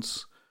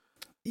documents?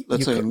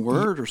 Let's say in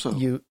Word or so.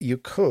 You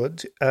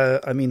could.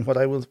 I mean, what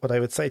I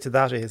would say to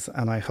that is,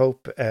 and I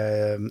hope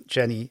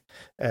Jenny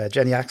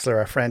Axler,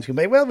 our friend, who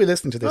may well be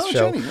listening to this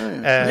show,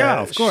 Jenny,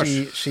 of course,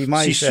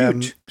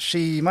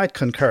 she might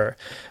concur.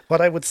 What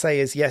I would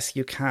say is, yes,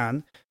 you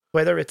can.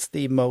 Whether it's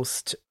the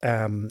most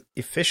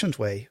efficient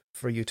way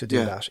for you to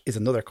do that is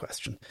another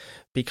question,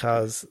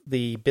 because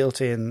the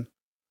built-in,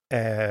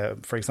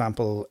 for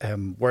example,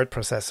 word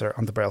processor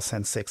on the Braille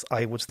Sense 6,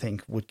 I would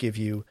think would give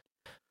you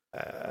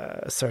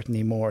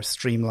certainly more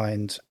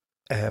streamlined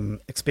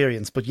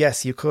experience. But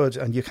yes, you could,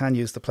 and you can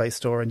use the Play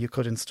Store, and you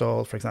could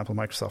install, for example,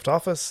 Microsoft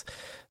Office,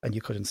 and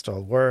you could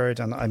install Word,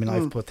 and I mean,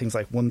 I've put things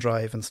like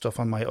OneDrive and stuff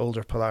on my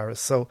older Polaris,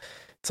 so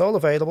it's all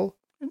available.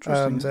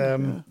 And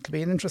it'll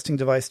be an interesting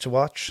device to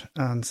watch.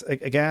 And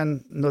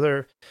again,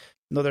 another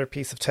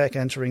piece of tech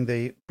entering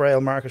the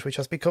Braille market, which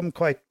has become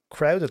quite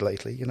crowded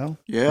lately, with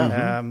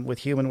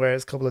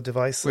HumanWare's couple of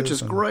devices, which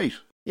is great.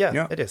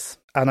 Yeah, it is.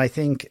 And I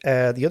think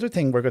the other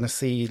thing we're going to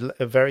see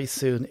very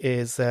soon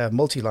is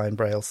multi-line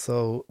Braille.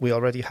 So we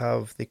already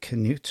have the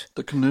Canute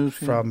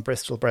from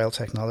Bristol Braille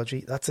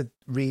Technology. That's a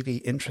really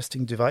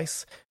interesting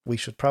device. We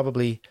should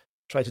probably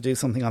try to do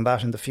something on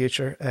that in the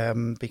future,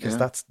 because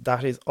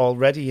that is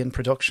already in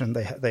production.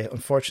 They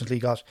unfortunately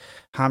got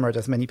hammered,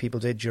 as many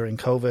people did during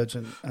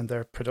COVID, and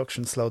their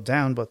production slowed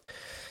down, but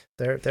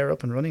they're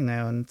up and running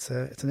now, and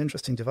it's an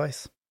interesting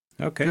device.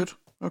 Okay. Good.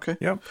 Okay.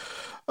 Yeah.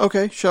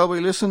 Okay. Shall we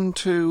listen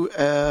to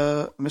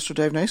Mr.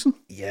 Dave Nason?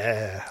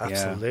 Yeah,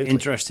 absolutely. Yeah.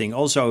 Interesting.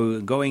 Also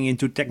going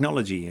into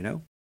technology,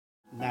 Now,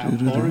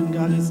 Oren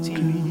got his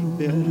TV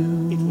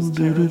bill. It was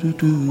terrible.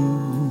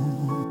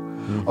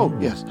 Oh,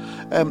 yes.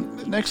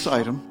 Next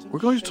item, we're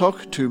going to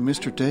talk to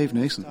Mr. Dave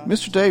Nason.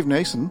 Mr. Dave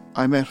Nason,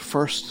 I met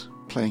first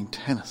playing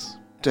tennis.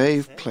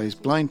 Dave plays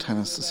blind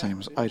tennis the same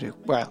as I do.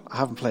 Well, I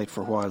haven't played for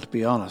a while, to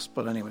be honest,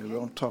 but anyway, we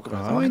won't talk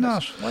about that. Why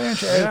not? Why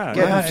aren't you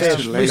getting fit?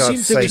 You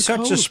seem to be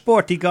such a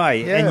sporty guy,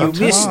 and you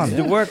missed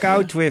the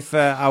workout with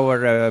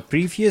our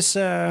previous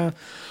interview.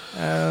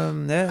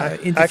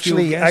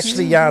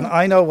 Actually, Jan,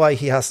 I know why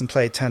he hasn't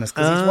played tennis,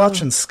 because he's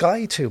watching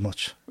Sky too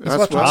much. He's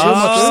watching too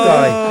much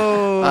Sky.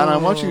 And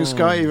I'm watching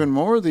Sky even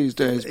more these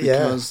days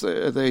because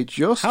they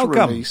just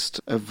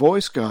released a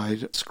voice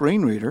guide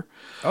screen reader.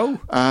 Oh.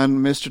 And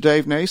Mr.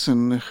 Dave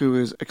Nason, who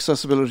is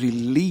accessibility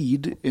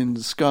lead in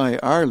Sky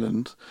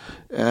Ireland,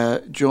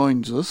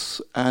 joins us,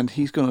 and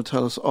he's going to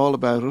tell us all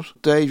about it.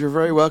 Dave, you're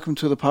very welcome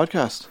to the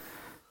podcast.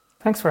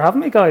 Thanks for having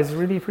me, guys.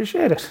 Really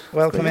appreciate it.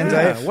 Welcome in,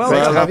 Yeah, Dave. well,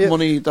 Great to have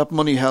you. that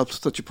money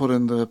helped that you put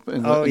in the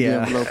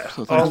envelope.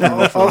 So thanks very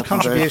much for All that,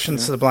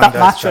 contributions Dave. to the Blind That Guys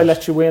match I Chat.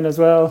 let you win as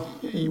well.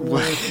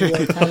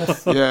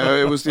 Yeah,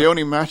 it was the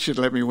only match you'd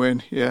let me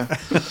win. Yeah,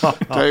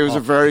 Dave was a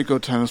very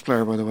good tennis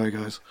player, by the way,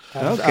 guys.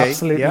 Okay,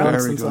 Absolute yeah. Very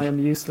nonsense. good. I am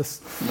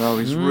useless. No,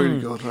 he's really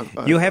good.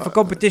 You have a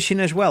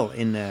competition as well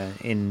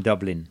in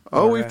Dublin.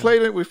 Oh, we've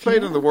played it. We've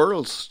played in the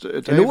Worlds.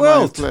 Dave and I have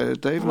World?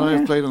 Dave and I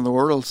have played in the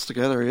Worlds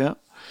together. Yeah.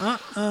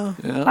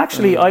 Yeah.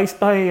 Actually, I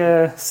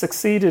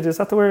succeeded. Is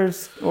that the word,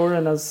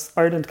 Oren, as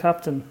Ireland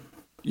captain?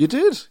 You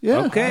did.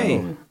 Yeah.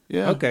 Okay.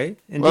 Yeah. Okay.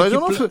 And Well,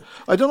 did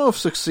I don't know if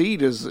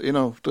succeed is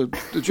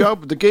the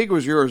job. The gig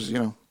was yours.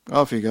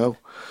 Off you go.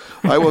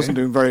 I wasn't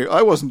doing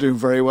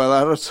very well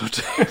at it. So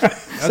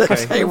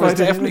Dave was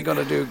definitely going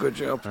to do a good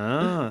job.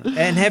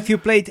 And have you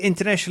played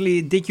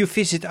internationally? Did you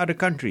visit other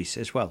countries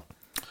as well?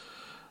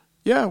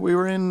 Yeah, we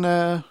were in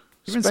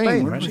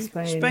Spain, weren't we?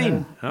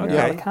 Spain. Okay.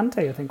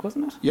 Alicante, I think,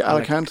 wasn't it? Yeah,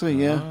 Alicante.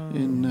 Yeah,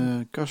 in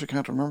I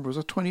can't remember. Was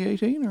it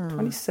 2018 or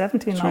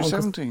 2017?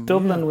 2017,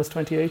 Dublin was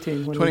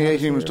 2018. When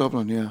 2018 was here.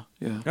 Dublin.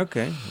 Yeah.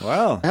 Okay.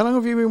 Wow. How long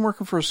have you been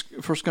working for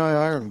Sky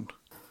Ireland?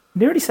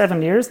 Nearly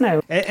 7 years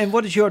now. And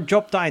what is your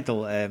job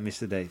title,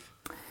 Mr. Dave?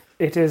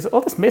 It is,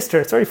 this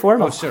Mister. It's very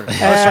formal. Oh, sorry.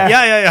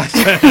 Yeah.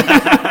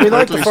 We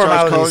like the Quickly start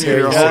formalities calling you here.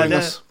 Your you see.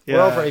 Holiness. We're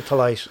all very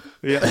polite.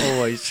 Yeah,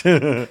 always.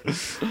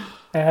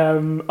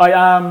 I'm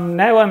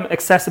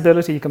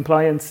accessibility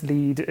compliance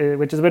lead,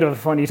 which is a bit of a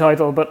funny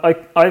title, but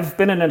I've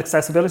been in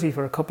accessibility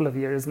for a couple of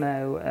years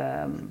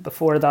now.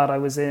 Before that, I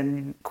was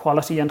in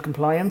quality and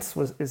compliance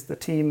is the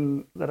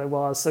team that I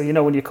was. So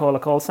when you call a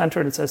call center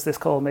and it says this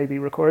call may be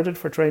recorded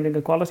for training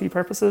and quality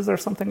purposes or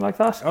something like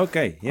that.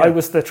 Okay. Yeah. I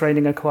was the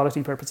training and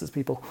quality purposes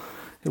people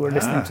who were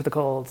listening to the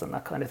calls and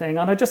that kind of thing.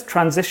 And I just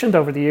transitioned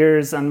over the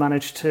years and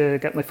managed to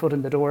get my foot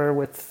in the door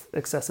with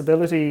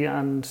accessibility,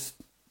 and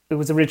it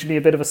was originally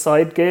a bit of a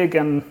side gig,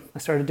 and I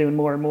started doing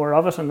more and more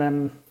of it. And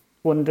then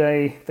one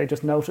day they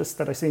just noticed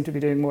that I seemed to be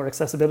doing more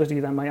accessibility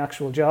than my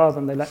actual job,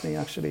 and they let me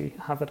actually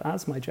have it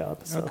as my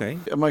job. So. Okay.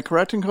 Am I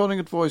correct in calling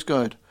it voice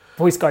guide?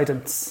 Voice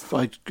guidance.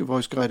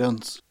 Voice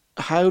guidance.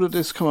 How did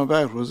this come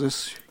about? Was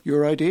this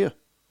your idea?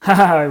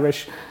 I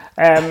wish.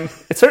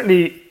 It's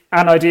certainly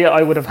an idea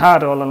I would have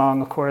had all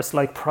along, of course,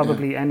 like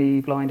probably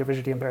any blind or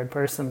visually impaired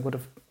person would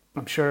have,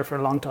 I'm sure, for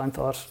a long time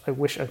thought, I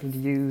wish I could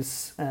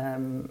use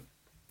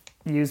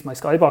my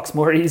Skybox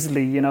more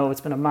easily.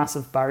 It's been a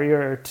massive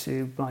barrier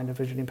to blind and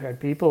visually impaired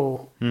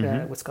people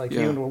with Sky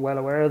Q, and we're well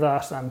aware of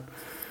that. And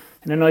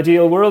in an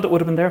ideal world, it would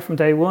have been there from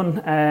day one.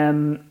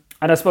 And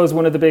I suppose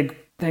one of the big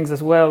things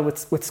as well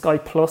with Sky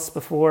Plus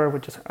before,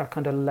 which is our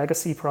kind of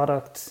legacy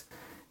product,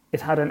 it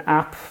had an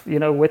app,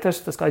 with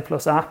it, the Sky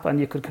Plus app, and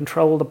you could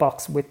control the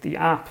box with the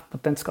app.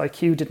 But then Sky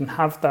Q didn't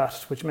have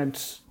that, which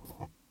meant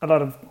a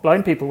lot of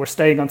blind people were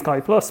staying on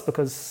Sky Plus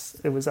because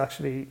it was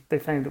actually, they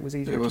found it was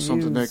easier to use. It was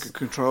something they could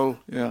control,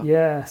 yeah.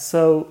 Yeah,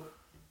 so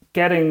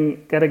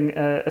getting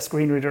a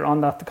screen reader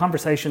on that, the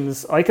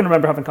conversations, I can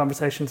remember having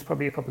conversations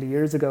probably a couple of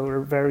years ago,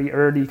 or very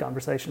early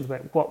conversations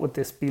about what would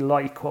this be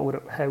like, how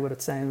would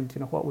it sound,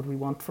 what would we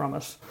want from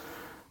it?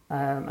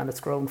 And it's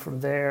grown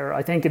from there.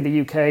 I think in the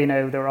UK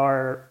now there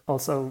are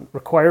also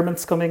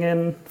requirements coming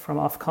in from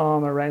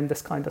Ofcom around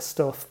this kind of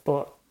stuff,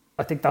 but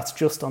I think that's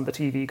just on the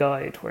TV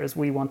guide, whereas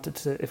we wanted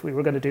to, if we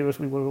were going to do it,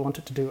 we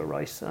wanted to do it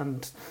right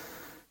and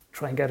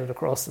try and get it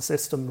across the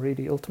system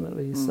really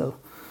ultimately. So,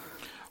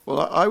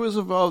 well, I was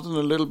involved in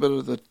a little bit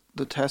of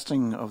the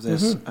testing of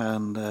this,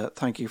 and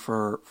thank you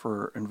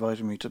for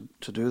inviting me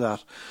to do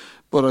that.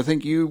 But I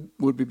think you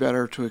would be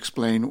better to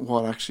explain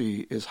what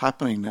actually is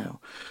happening now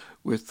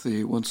with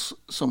once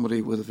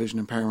somebody with a vision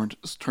impairment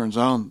turns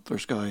on their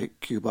Sky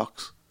Q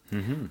box.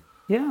 Mm-hmm.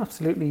 Yeah,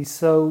 absolutely.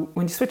 So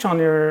when you switch on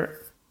your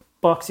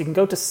box, you can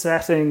go to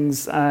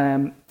settings,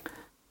 and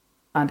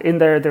in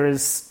there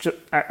is,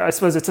 I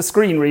suppose it's a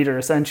screen reader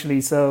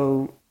essentially.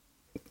 So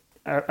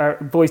our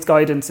voice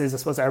guidance is, I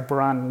suppose, our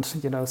brand,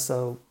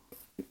 so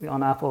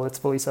on Apple it's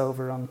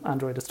VoiceOver, on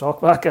Android it's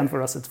TalkBack, and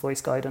for us it's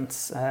voice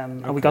guidance.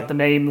 And we got the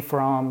name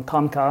from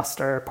Comcast,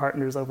 our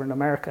partners over in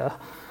America,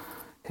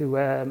 who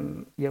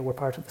we're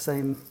part of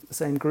the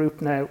same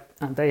group now,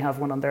 and they have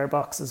one on their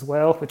box as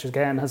well, which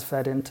again has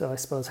fed into, I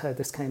suppose, how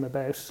this came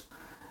about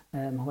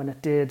when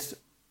it did.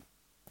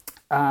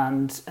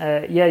 And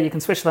you can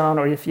switch that on,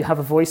 or if you have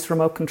a voice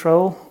remote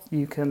control,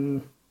 you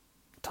can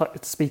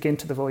speak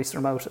into the voice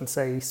remote and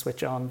say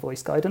switch on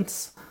voice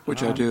guidance,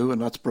 which I do, and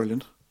that's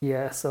brilliant.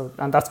 Yeah,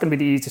 and that's going to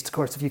be the easiest, of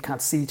course, if you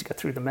can't see, to get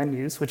through the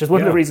menus, which is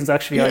one of the reasons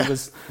actually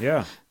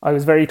I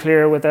was very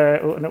clear with I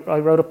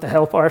wrote up the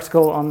help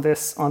article on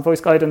this, on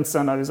voice guidance,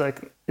 and I was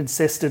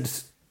insisted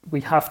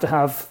we have to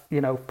have,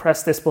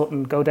 press this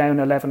button, go down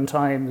 11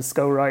 times,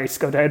 go right,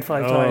 go down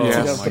 5 times,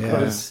 yes.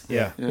 Because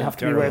you have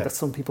to be aware that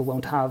some people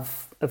won't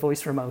have a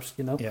voice remote,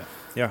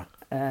 Yeah.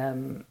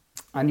 And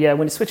when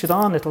you switch it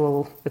on,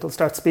 it'll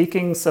start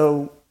speaking.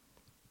 So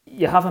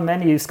you have a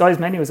menu. Sky's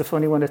menu is a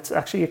funny one. It's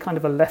actually a kind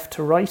of a left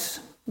to right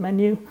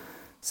menu.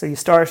 So you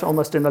start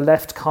almost in the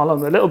left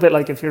column, a little bit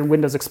like if you're in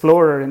Windows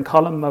Explorer in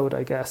column mode,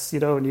 I guess,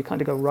 and you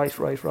kind of go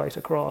right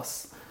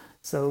across.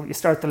 So you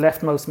start the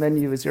leftmost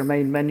menu is your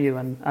main menu,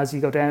 and as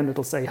you go down,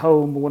 it'll say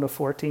Home 1 of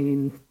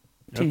 14,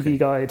 TV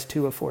Guide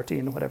 2 of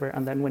 14, or whatever.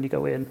 And then when you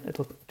go in,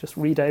 it'll just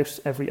read out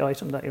every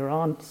item that you're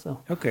on.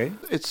 So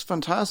it's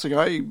fantastic.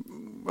 I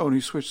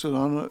only switched it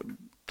on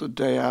the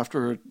day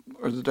after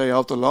or the day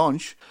of the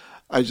launch.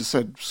 I just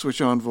said switch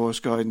on voice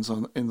guidance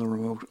on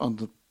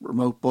the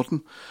remote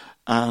button,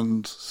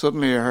 and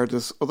suddenly I heard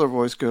this other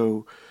voice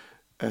go,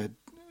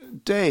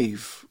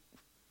 Dave,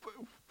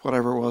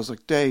 whatever it was,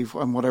 like Dave,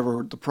 and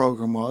whatever the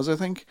program was, I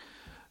think.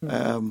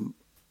 And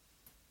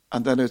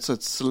then it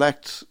said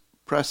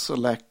press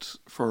select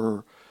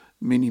for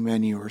mini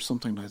menu or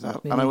something like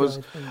that.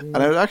 And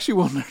I actually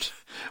wondered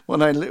when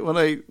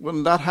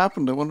that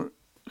happened, I wondered,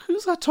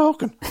 who's that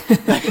talking?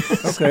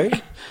 Okay.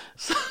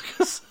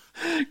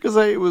 Because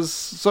I was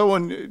so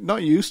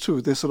not used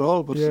to this at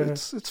all, but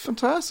it's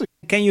fantastic.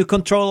 Can you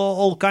control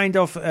all kind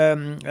of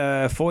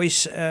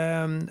voice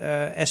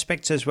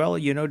aspects as well?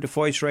 The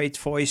voice rate,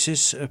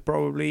 voices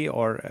probably,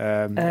 or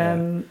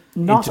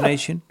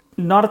intonation?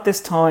 Not at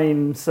this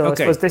time. So I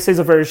suppose this is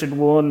a version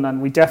 1,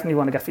 and we definitely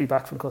want to get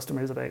feedback from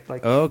customers about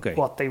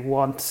what they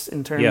want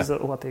in terms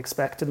of what they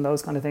expect and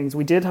those kind of things.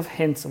 We did have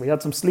hints, and we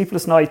had some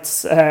sleepless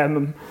nights.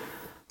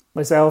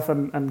 Myself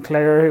and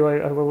Claire, who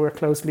I work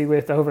closely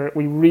with over it,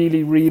 we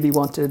really, really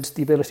wanted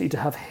the ability to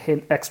have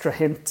extra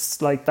hints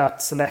like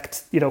that.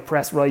 Select,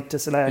 press right to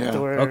select,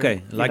 or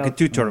like a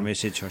tutor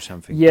message or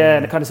something. Yeah,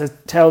 and it kind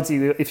of tells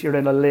you if you're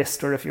in a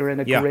list or if you're in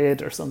a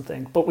grid or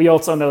something. But we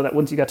also know that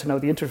once you get to know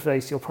the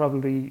interface, you'll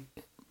probably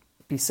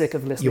be sick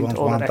of listening to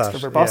all that extra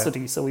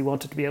verbosity. So we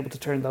wanted to be able to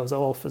turn those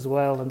off as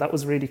well, and that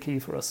was really key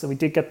for us. So we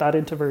did get that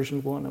into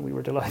version 1, and we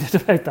were delighted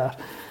about that.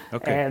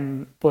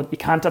 But you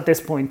can't at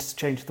this point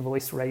change the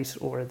voice rate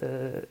or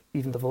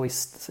even the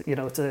voice.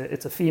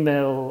 It's a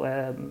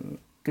female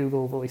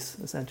Google voice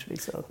essentially.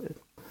 So.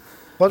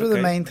 What are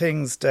the main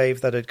things, Dave,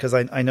 because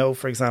I know,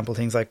 for example,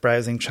 things like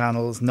browsing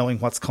channels, knowing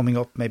what's coming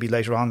up maybe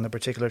later on in a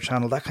particular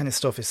channel, that kind of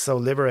stuff is so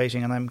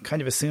liberating, and I'm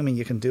kind of assuming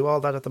you can do all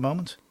that at the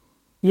moment?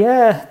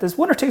 Yeah, there's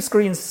 1 or 2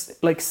 screens,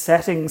 like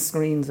setting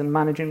screens and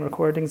managing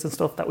recordings and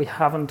stuff that we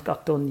haven't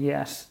got done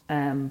yet.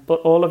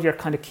 But all of your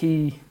kind of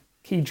key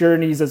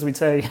journeys, as we'd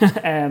say.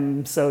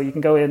 So you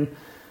can go into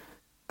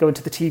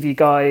the TV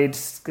guide,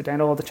 go down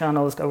all the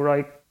channels,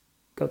 go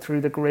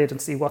through the grid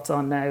and see what's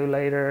on now,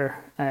 later.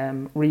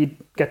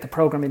 Get the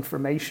program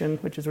information,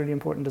 which is really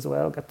important as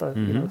well. Get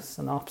the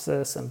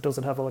synopsis, and does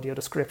it have audio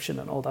description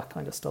and all that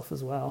kind of stuff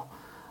as well.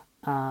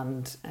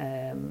 And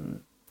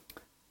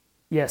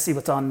see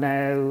what's on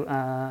now,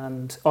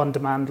 and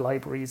on-demand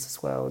libraries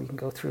as well. You can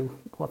go through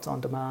what's on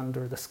demand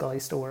or the Sky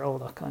Store, all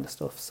that kind of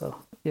stuff. So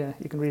you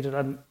can read it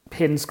on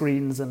pin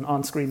screens and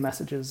on-screen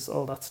messages.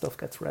 All that stuff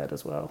gets read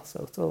as well.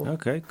 So it's all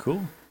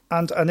cool.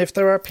 And if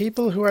there are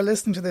people who are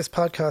listening to this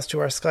podcast who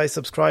are Sky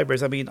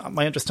subscribers, I mean,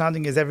 my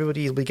understanding is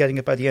everybody will be getting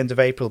it by the end of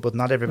April, but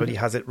not everybody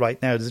has it right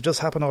now. Does it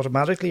just happen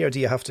automatically, or do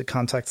you have to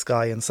contact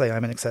Sky and say,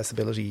 I'm an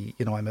accessibility,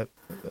 I'm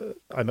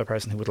a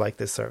person who would like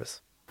this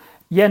service?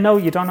 Yeah, no,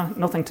 you don't have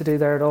nothing to do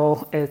there at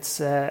all.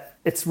 It's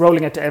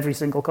rolling out to every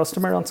single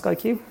customer on Sky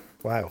Q.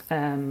 Wow.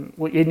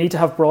 You need to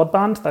have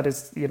broadband. That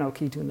is,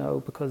 key to know,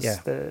 because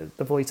the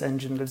voice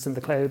engine lives in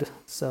the cloud.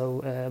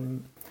 So,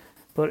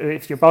 but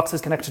if your box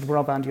is connected to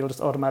broadband, you'll just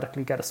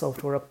automatically get a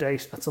software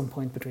update at some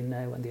point between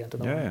now and the end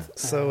of the month.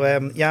 So,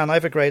 and I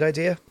have a great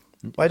idea.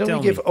 Why don't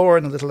we give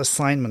Oren a little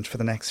assignment for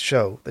the next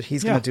show, that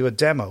he's going to do a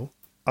demo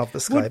of the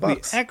Sky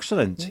Box?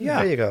 Excellent. Yeah.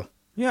 There you go.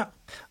 Yeah.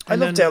 I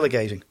love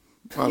delegating.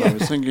 Well, I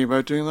was thinking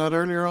about doing that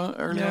earlier on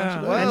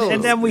today.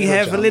 And then we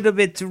have a little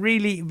bit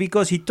really,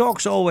 because he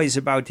talks always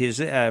about his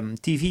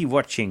TV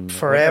watching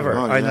forever.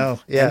 I know.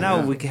 Yeah. And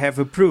now we have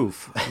a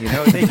proof.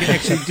 They can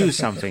actually do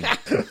something.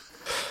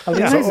 So,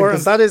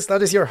 Oren,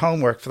 that is your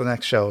homework for the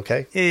next show,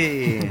 okay?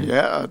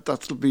 Yeah,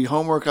 that'll be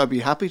homework I'd be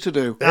happy to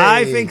do.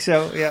 I think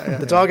so. Yeah.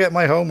 The dog ate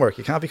my homework.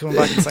 You can't be coming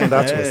back and saying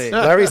that to us.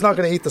 Larry's not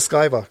going to eat the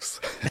Skybox.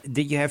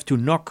 Did you have to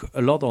knock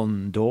a lot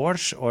on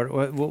doors, or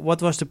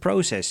what was the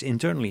process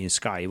internally in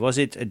Sky? Was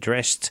it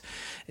addressed?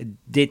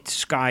 Did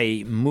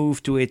Sky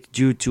move to it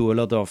due to a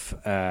lot of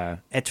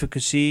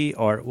advocacy,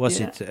 or was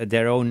it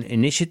their own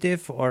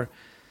initiative, or?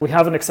 We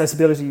have an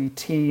accessibility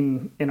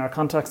team in our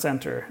contact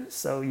center,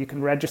 so you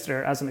can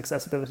register as an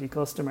accessibility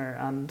customer,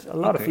 and a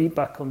lot of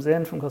feedback comes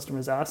in from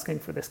customers asking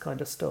for this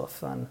kind of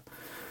stuff. And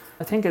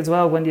I think as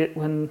well,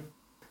 when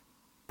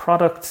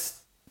product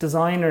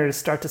designers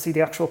start to see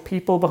the actual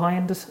people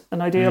behind an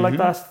idea like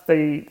that,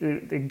 they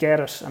get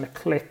it and it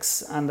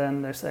clicks, and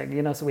then they're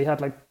saying, so we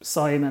had like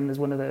Simon is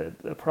one of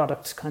the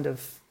product kind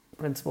of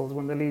principals,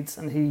 one of the leads,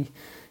 and he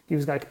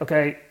was like,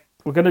 okay,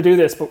 we're going to do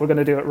this, but we're going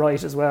to do it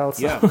right as well.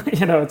 So,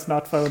 Yeah. it's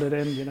not phoned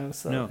in,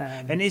 so. No.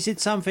 And is it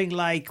something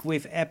like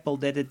with Apple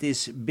that it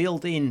is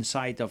built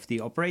inside of the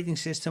operating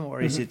system,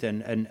 or is it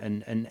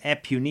an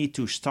app you need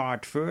to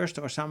start first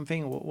or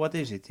something? What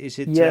is it? Is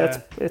it?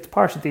 Yeah, it's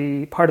part of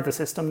the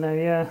system now.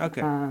 Yeah.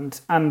 Okay.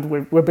 And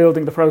we're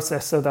building the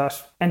process so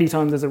that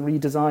anytime there's a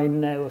redesign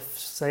now, if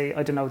say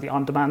I don't know the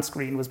on-demand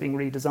screen was being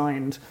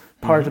redesigned,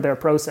 part of their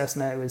process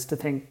now is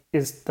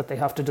that they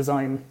have to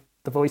design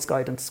the voice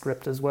guidance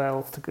script as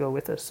well to go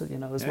with it, so,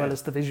 as well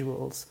as the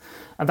visuals.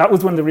 And that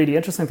was one of the really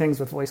interesting things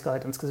with voice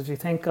guidance, because if you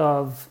think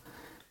of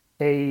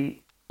a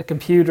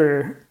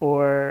computer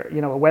or,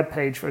 a web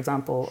page, for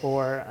example,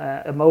 or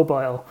a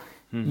mobile,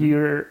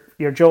 your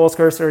JAWS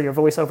cursor, your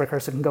voiceover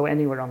cursor can go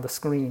anywhere on the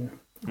screen.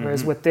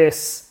 Whereas with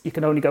this, you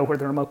can only go where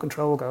the remote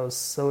control goes.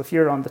 So if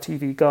you're on the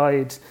TV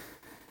guide,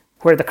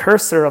 where the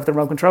cursor of the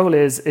remote control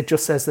is, it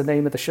just says the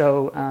name of the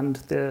show and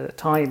the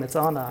time it's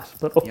on at.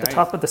 But up the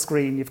top of the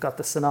screen, you've got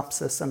the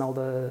synopsis and all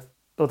the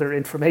other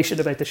information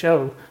about the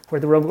show,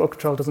 where the remote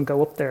control doesn't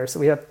go up there. So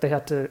they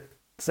had to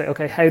say,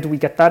 okay, how do we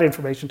get that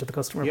information to the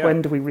customer? Yeah.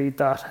 When do we read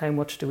that? How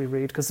much do we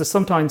read? Because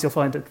sometimes you'll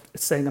find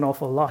it's saying an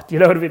awful lot, you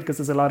know what I mean? Because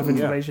there's a lot of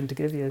information to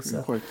give you.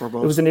 So it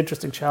was an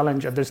interesting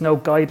challenge. And there's no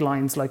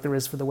guidelines like there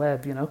is for the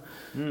web,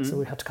 So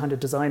we had to kind of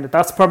design it.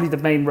 That's probably the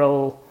main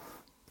role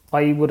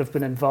I would have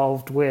been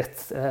involved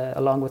with,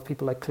 along with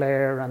people like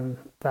Claire and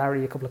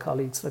Barry, a couple of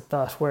colleagues like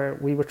that, where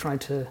we were trying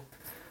to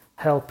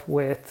help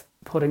with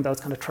putting those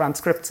kind of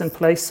transcripts in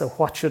place. So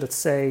what should it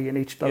say in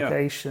each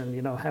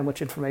location? How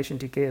much information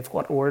do you give?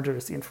 What order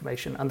is the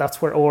information? And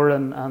that's where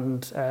Oren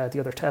and the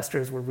other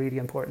testers were really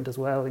important as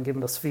well, in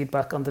giving us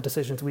feedback on the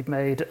decisions we'd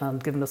made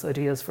and giving us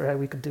ideas for how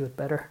we could do it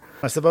better.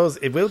 I suppose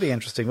it will be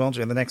interesting, won't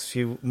it, in the next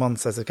few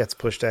months as it gets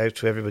pushed out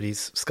to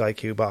everybody's Sky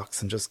Q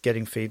box and just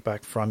getting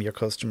feedback from your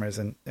customers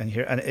and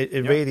here. And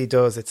it really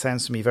does. It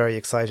sounds to me very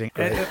exciting.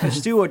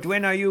 Stuart,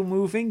 when are you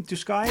moving to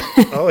Sky?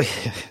 Oh,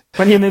 yeah.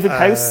 When you move in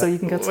house, so you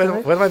can get Sky.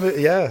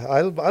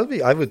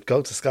 I would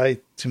go to Sky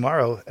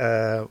tomorrow.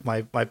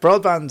 My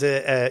broadband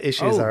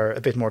issues are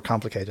a bit more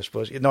complicated,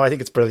 but I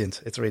think it's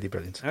brilliant. It's really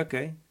brilliant.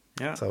 Okay.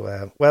 Yeah.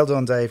 So well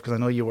done, Dave, because I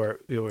know you were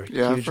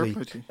hugely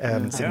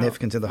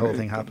significant in the whole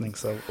thing happening.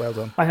 So well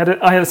done. I had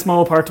a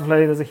small part to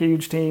play. There's a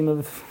huge team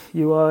of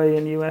UI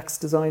and UX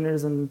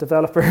designers and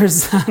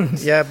developers.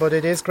 But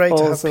it is great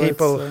to have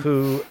people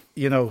who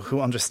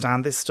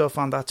understand this stuff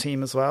on that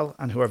team as well,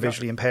 and who are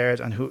visually impaired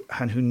and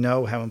who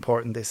know how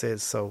important this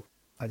is. So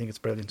I think it's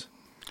brilliant.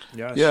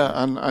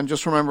 And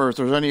just remember, if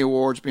there's any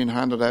awards being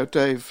handed out,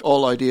 Dave,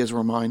 all ideas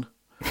were mine.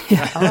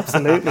 Yeah,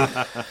 absolutely.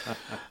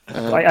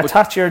 I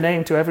attach your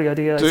name to every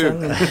idea I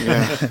send.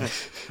 Yeah.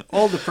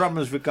 All the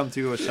problems will come to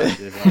yourself.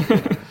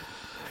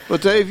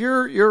 But Dave,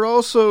 you're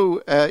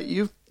also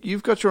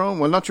you've got your own,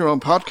 well, not your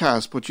own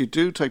podcast, but you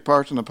do take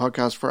part in a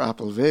podcast for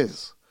Apple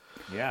Viz.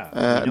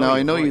 Yeah. Now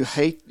I know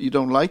you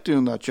don't like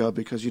doing that job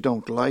because you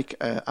don't like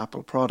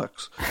Apple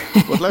products.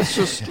 But let's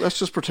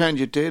just pretend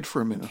you did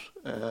for a minute.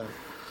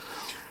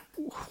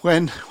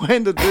 When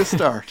did this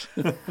start?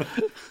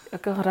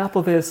 God,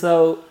 Apple Viz.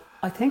 So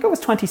I think it was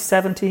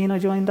 2017 I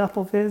joined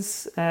Apple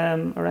Viz.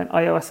 Around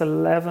iOS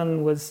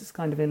 11 was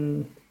kind of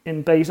in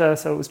beta,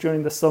 so it was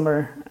during the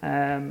summer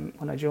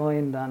when I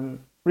joined. And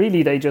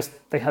really,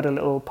 they had a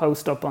little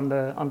post up on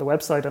the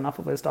website on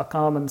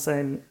appleviz.com and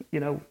saying,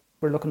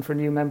 we're looking for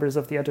new members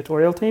of the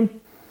editorial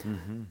team.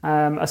 Mm-hmm.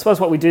 I suppose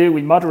what we do,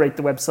 we moderate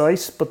the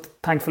website, but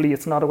thankfully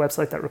it's not a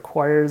website that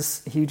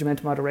requires a huge amount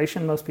of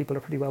moderation. Most people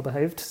are pretty well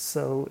behaved,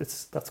 so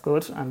that's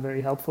good and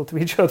very helpful to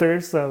each other.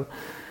 So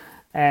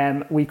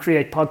we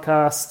create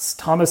podcasts.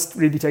 Thomas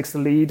really takes the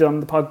lead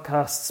on the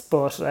podcasts,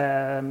 but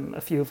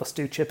a few of us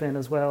do chip in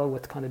as well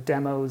with kind of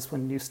demos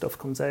when new stuff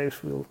comes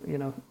out. We'll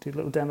do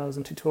little demos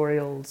and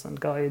tutorials and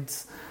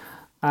guides.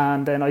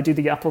 And then I do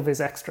the Apple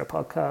Viz Extra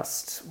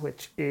podcast,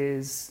 which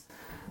is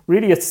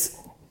really it's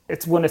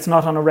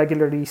not on a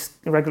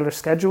regular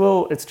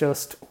schedule. It's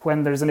just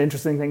when there's an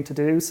interesting thing to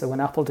do. So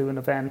when Apple do an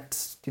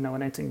event,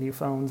 announcing new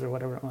phones or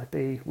whatever it might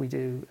be, we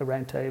do a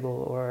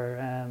roundtable or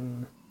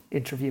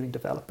interviewing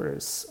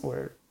developers.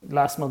 Or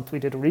last month we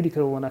did a really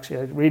cool one, actually,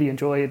 I really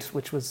enjoyed,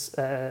 which was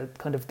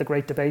kind of the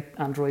great debate,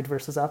 Android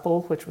versus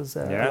Apple, which was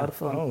a lot of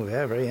fun. Oh,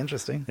 yeah, very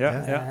interesting.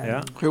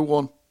 Yeah. Who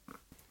won?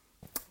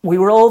 We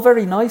were all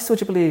very nice,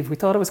 would you believe? We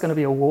thought it was going to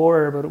be a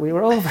war, but we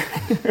were all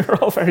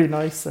very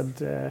nice.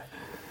 And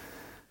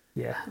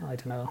I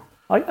don't know.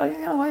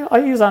 I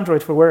use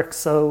Android for work,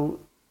 so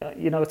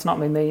it's not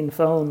my main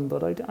phone,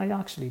 but I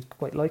actually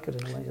quite like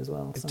it in a way as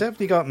well. It's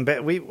definitely gotten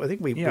better. I think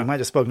we might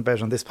have spoken about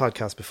it on this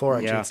podcast before.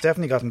 Actually, it's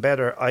definitely gotten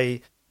better.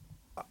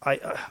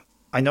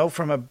 I know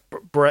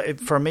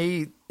for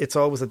me, it's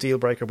always a deal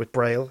breaker with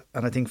Braille,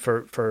 and I think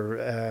for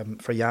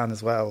Jan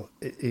as well,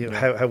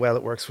 how well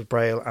it works with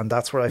Braille, and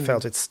that's where I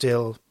felt it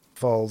still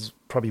falls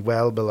probably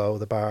well below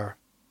the bar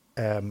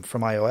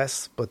from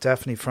iOS, but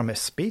definitely from a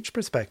speech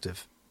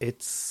perspective,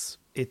 it's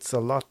a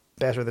lot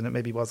better than it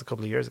maybe was a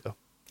couple of years ago.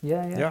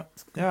 Yeah.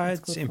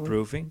 It's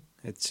improving.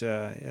 It's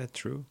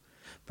true.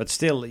 But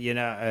still, the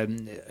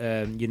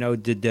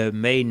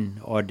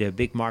main or the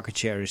big market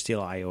share is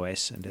still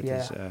iOS, and that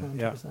is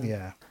 100%.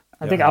 Yeah.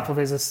 I think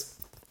AppleVis has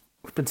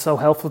been so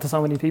helpful to so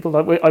many people.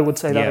 I would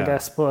say that, I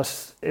guess,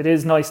 but it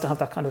is nice to have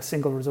that kind of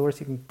single resource.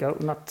 You can go,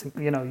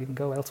 you can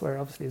go elsewhere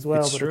obviously as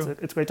well.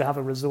 It's great to have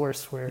a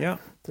resource where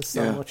there's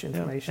so much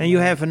information. And you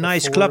have a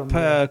nice club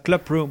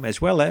room as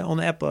well,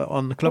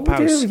 on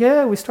Clubhouse. We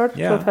do, we started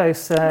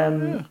Clubhouse.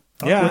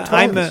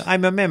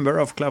 I'm a member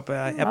of Club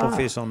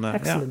AppleVis on.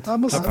 Excellent. I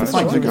must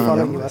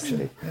follow you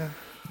actually. Yeah.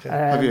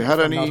 Have you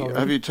had any?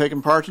 Have you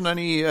taken part in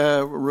any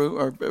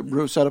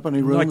set up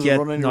any rooms?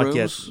 Not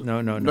yet.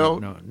 No,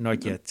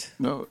 not yet.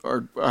 No,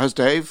 or has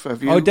Dave?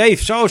 Have you? Oh,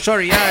 Dave. So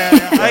sorry.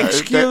 Yeah.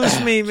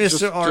 Excuse me,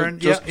 Mr. Oren.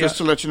 Just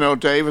to let you know,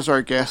 Dave is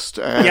our guest.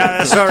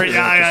 Sorry.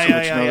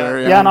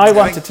 Yeah, and I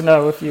wanted to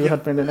know if you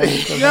had been in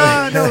any.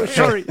 No,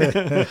 sorry.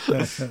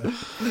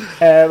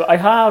 I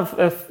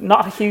have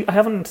not a huge. I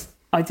haven't.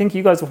 I think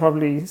you guys would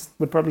probably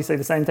say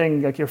the same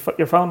thing. Like your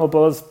phone will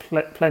buzz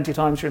plenty of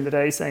times during the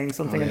day saying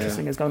something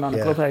interesting is going on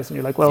in Clubhouse, and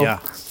you're like, well,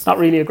 it's not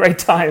really a great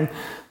time.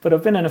 But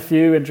I've been in a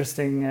few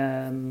interesting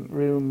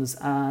rooms,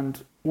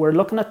 and we're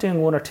looking at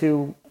doing 1 or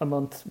 2 a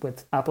month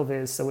with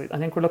AppleVis. So I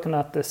think we're looking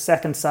at the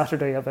second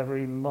Saturday of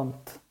every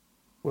month.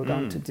 We're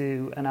going to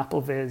do an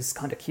AppleVis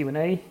kind of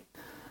Q&A.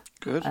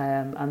 Good.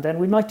 And then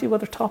we might do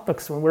other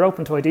topics. When we're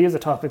open to ideas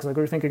of topics, like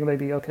we're thinking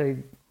maybe, I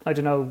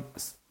don't know,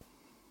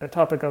 a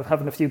topic of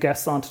having a few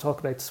guests on to talk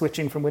about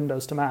switching from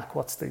Windows to Mac.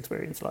 What's the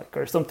experience like,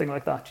 or something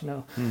like that?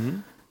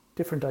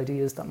 Different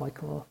ideas that might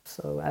come up.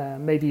 So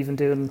maybe even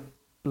doing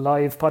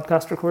live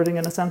podcast recording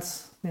in a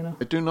sense.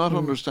 I do not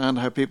understand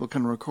how people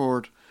can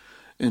record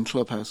in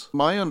Clubhouse.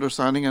 My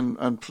understanding,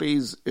 and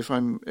please, if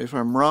I'm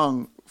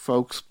wrong,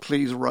 folks,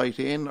 please write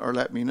in or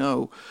let me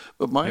know.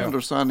 But my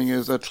understanding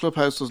is that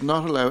Clubhouse does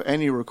not allow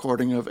any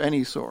recording of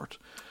any sort,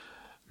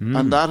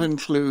 and that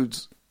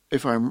includes.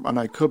 And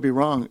I could be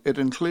wrong, it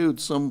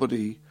includes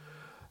somebody,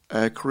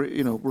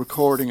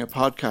 recording a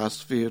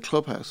podcast via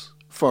Clubhouse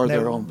for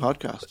their own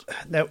podcast.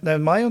 Now,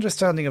 my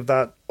understanding of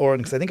that, Oren,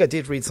 because I think I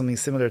did read something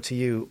similar to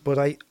you, but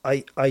I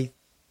and I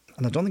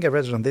don't think I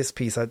read it on this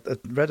piece. I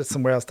read it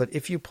somewhere else that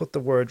if you put the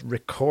word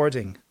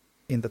recording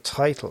in the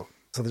title,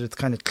 so that it's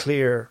kind of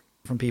clear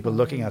from people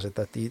looking at it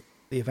that the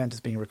event is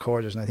being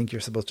recorded, and I think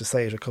you're supposed to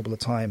say it a couple of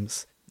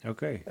times.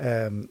 Okay.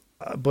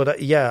 But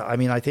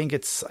I think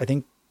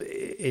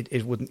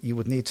it wouldn't. You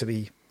would need to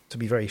be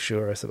very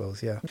sure, I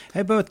suppose. Yeah.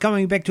 Hey, but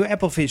coming back to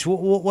AppleVis,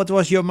 what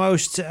was your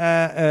most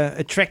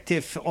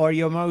attractive or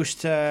your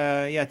most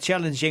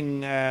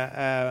challenging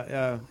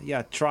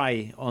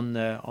try on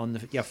the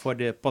for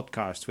the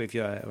podcast with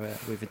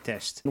a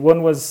test?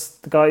 One was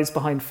the guys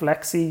behind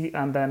Flexi,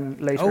 and then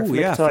later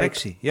FlickType.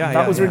 Flexi.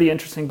 That was really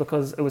interesting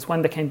because it was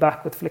when they came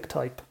back with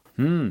FlickType,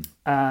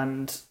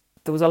 and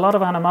there was a lot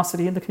of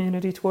animosity in the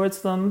community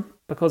towards them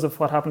because of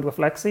what happened with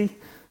Flexi.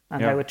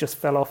 And how it just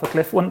fell off a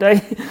cliff one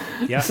day.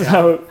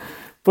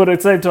 But at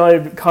the same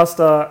time,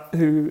 Costa,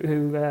 who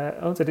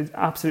is an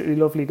absolutely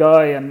lovely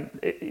guy, and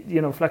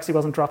Flexi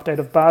wasn't dropped out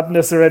of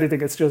badness or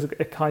anything. It's just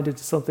kind of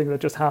something that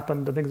just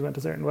happened, and things went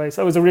a certain way.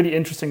 So it was a really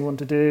interesting one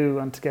to do,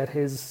 and to get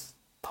his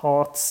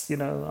thoughts,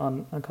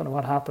 on kind of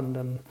what happened,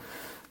 and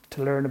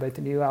to learn about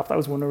the new app. That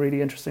was a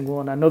really interesting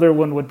one. Another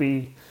one would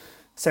be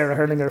Sarah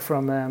Herlinger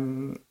from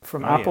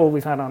Apple.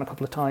 We've had on a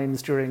couple of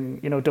times during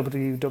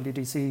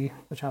WWDC,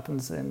 which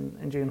happens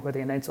in June, where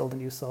they announce all the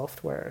new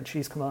software, and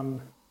she's come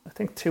on I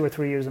think 2 or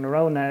 3 years in a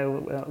row now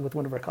with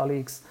one of her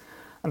colleagues,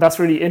 and that's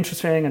really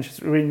interesting, and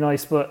she's really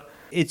nice. But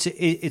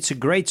it's a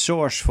great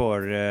source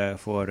for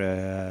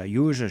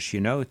users,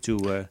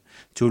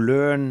 to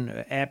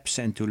learn apps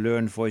and to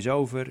learn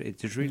voiceover.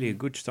 It is really a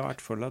good start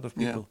for a lot of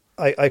people.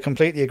 I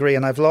completely agree,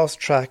 and I've lost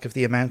track of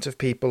the amount of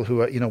people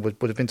who are, would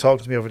have been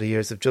talking to me over the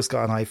years, have just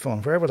got an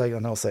iPhone. Where would I go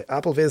now? Say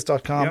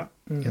AppleVis.com.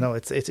 Yeah.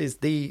 It is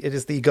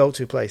the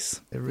go-to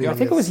place. It really I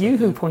think it was you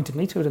who pointed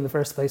me to it in the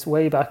first place,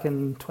 way back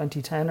in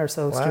 2010 or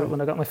so. Wow. Stuart, when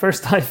I got my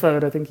first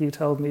iPhone, I think you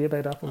told me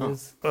about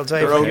AppleVis. Well,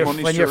 Dave,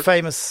 when you're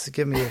famous,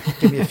 give me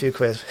a few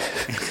quid.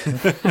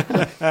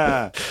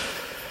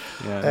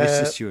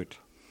 Mr. Stewart.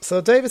 So,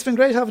 Dave, it's been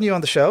great having you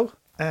on the show.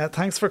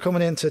 Thanks for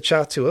coming in to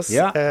chat to us.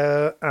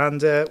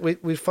 And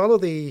we follow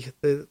the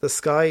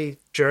Sky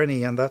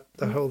journey and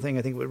the whole thing,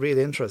 I think, with real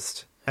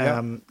interest.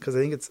 Because I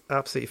think it's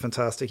absolutely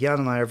fantastic. Jan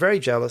and I are very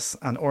jealous,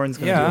 and Oren's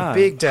going to do a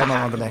big demo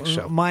on the next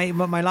show.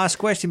 My last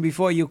question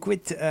before you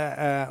quit,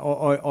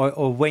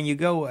 or when you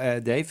go,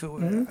 Dave,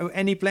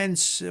 any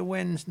plans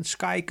when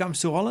Sky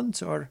comes to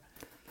Holland, or?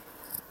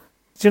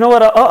 Do you know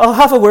what? I'll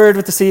have a word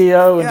with the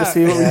CEO and just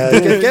see what we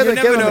can do. Get on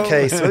the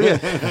case, will you?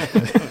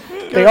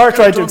 They are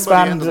trying to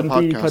expand and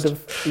be kind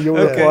of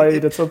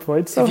Europe-wide at some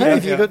point. So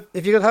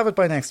if you could have it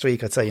by next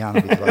week, I'd say Jan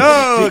would be delighted.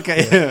 Oh,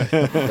 okay.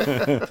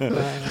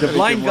 The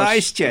blind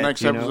guys chat.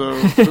 Next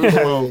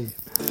episode.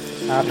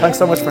 Thanks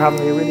so much for having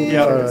me. I really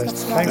appreciate it.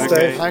 Thanks,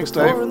 Dave. Thanks,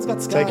 Dave.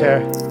 Take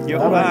care.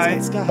 Bye.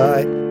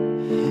 Bye.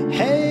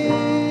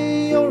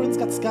 Hey, Oren's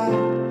got Sky.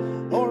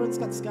 Oren's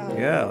got Sky.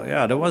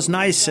 Yeah, that was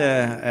nice.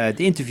 The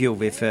interview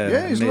with.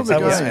 he's a lovely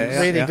That was guy.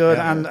 really good,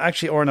 and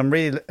actually, Oren, I'm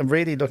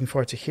really looking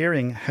forward to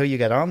hearing how you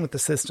get on with the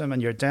system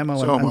and your demo,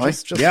 So am and I.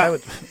 just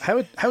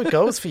how it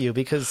goes for you,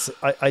 because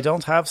I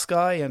don't have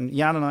Sky, and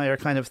Jan and I are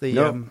kind of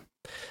the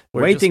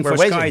we're waiting for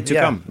waiting. Sky to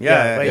come.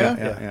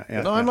 Yeah.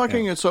 No, I'm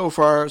liking it so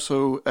far.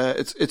 So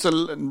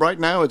right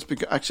now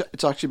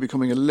it's actually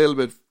becoming a little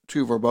bit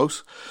too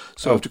verbose.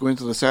 So I have to go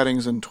into the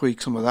settings and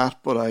tweak some of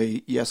that. But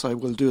I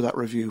will do that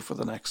review for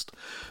the next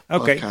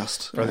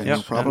podcast.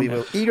 No problem. We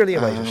will eagerly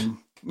await it.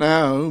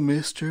 Now,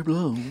 Mr.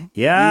 Blow,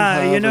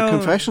 yeah, you have a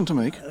confession to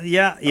make.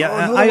 Yeah. Oh,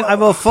 no, I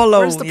will follow.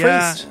 Where's the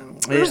priest?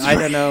 I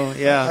don't know.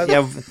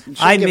 Yeah.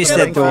 I missed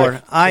that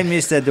door. I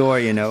missed that door.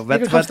 You know. But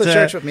you can come to the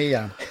church with me,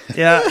 Jan.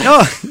 Yeah.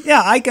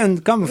 I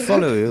can come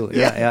follow you.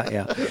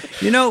 Yeah.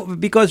 You know,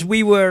 because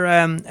we were.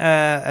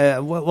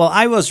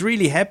 I was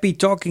really happy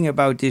talking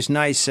about this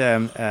nice.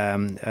 Who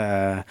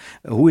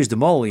is the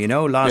Mole? You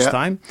know, last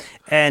time,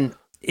 and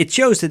it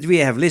shows that we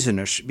have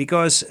listeners,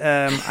 because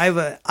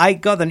I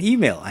got an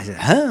email. I said,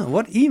 "Huh?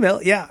 What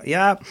email?"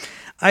 Yeah.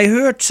 I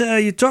heard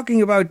you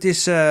talking about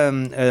this.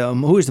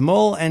 Who is the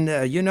Mole? And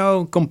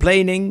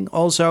complaining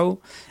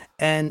also,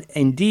 and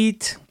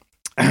indeed.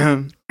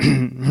 There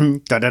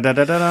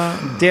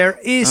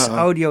is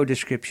audio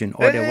description,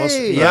 or there was.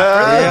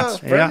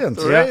 Brilliant.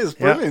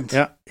 Brilliant.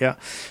 Yeah.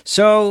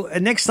 So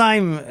next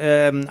time,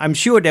 I'm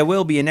sure there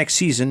will be a next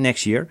season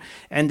next year,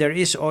 and there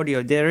is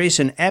audio. There is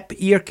an app,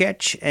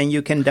 Earcatch, and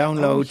you can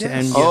download.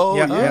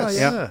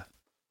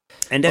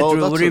 And that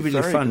will be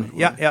really fun.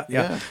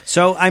 Yeah.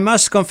 So I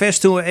must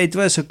confess it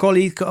was a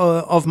colleague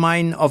of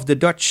mine of the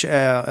Dutch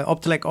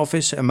Optelec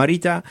office,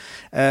 Marita.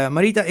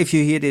 Marita, if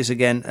you hear this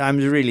again, I'm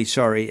really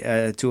sorry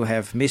to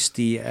have missed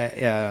the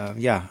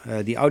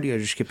audio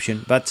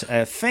description. But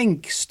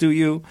thanks to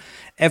you,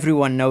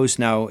 everyone knows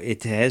now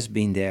it has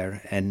been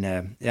there, and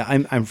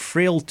I'm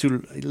thrilled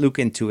to look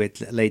into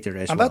it later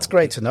as well. And that's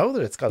great to know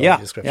that it's got a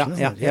description.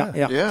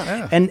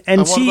 Yeah. And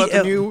what she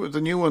about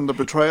the new one, the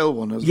betrayal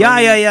one?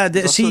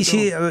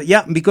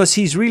 Because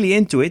he's really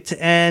into it,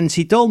 and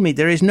she told me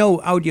there is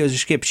no audio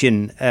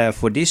description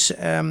for this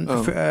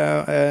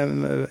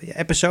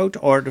episode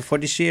or for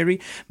this series.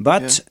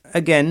 But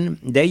again,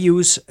 they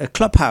use a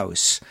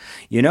Clubhouse.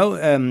 You know,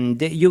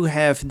 you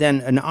have then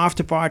an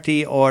after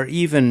party or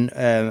even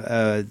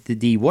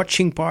the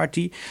watching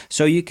party,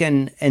 so you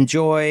can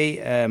enjoy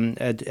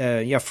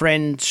your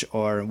friends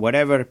or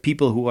whatever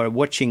people who are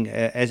watching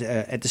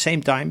at the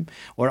same time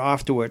or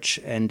afterwards,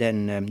 and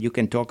then you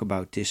can talk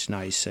about this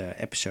nice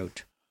episode.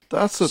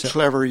 That's a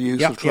clever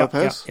use of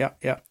Clubhouse.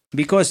 Yeah.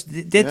 Because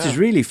that is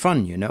really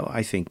fun, you know.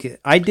 I think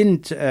I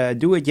didn't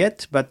do it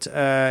yet, but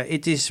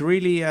it is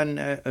really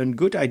a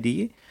good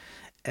idea.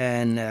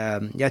 And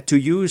to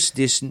use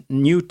this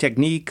new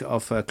technique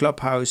of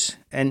Clubhouse,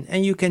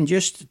 and you can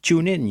just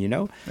tune in, you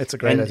know. It's a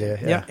great idea.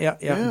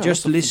 Yeah.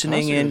 Just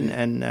listening in,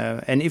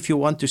 and if you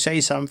want to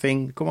say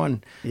something, come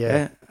on.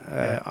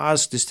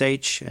 Ask the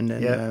stage, and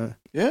then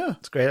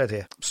it's a great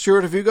idea.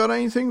 Stuart, have you got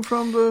anything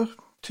from the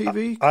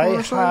TV?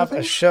 I have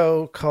a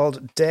show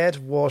called Dead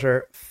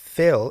Water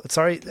Phil.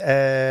 Sorry,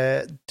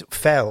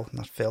 Fell,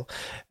 not Phil,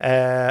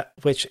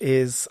 which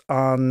is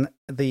on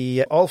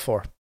the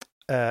All4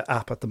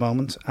 app at the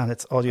moment, and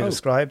it's audio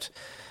described,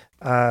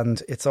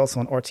 and it's also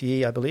on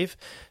RTE, I believe.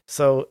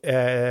 So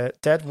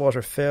Dead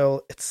Water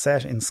Phil, it's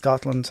set in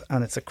Scotland,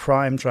 and it's a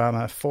crime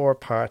drama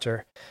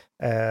 4-parter.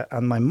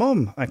 And my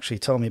mum actually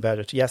told me about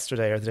it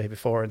yesterday or the day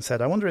before and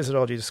said, I wonder, is it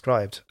audio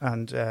described?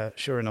 And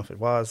sure enough, it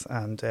was.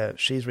 And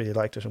she's really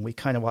liked it. And we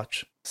kind of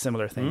watch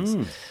similar things.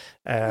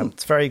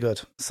 It's very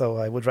good. So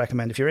I would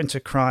recommend, if you're into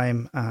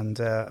crime, and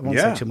I won't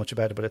say too much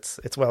about it, but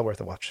it's well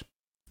worth a watch.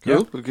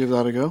 Cool, we'll give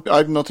that a go.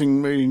 I've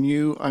nothing really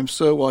new. I'm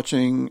still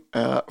watching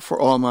For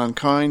All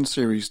Mankind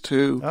Series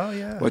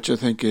 2, which I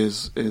think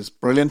is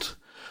brilliant.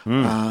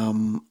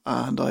 And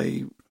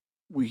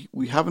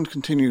we haven't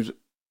continued.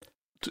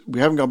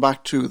 We haven't gone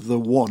back to the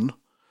one.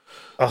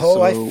 I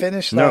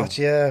finished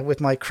that,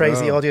 with my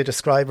crazy audio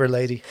describer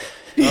lady.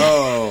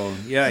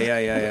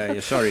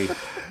 Sorry.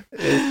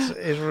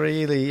 It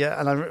really,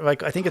 and I'm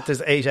like, I think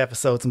there's 8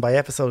 episodes, and by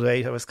episode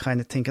 8, I was kind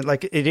of thinking,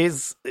 like, it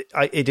is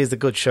a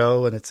good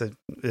show, and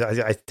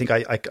I think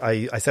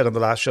I said on the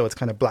last show, it's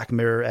kind of Black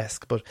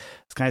Mirror-esque, but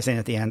it's kind of saying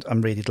at the end,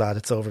 I'm really glad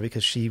it's over,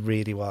 because she's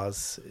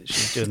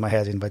doing my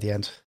head in by the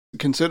end.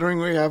 Considering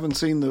we haven't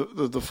seen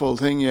the full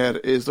thing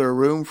yet, is there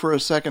room for a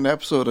second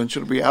episode, and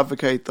should we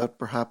advocate that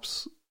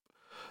perhaps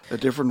a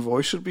different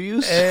voice should be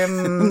used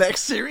in the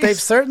next series?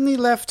 They've certainly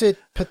left it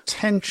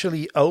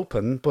potentially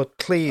open, but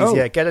please,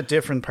 get a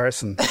different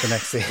person the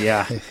next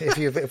season.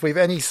 If we've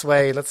any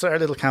sway, let's start a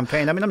little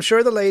campaign. I mean, I'm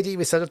sure the lady,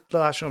 we said it the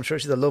last show, I'm sure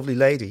she's a lovely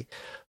lady.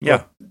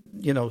 But,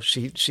 you know,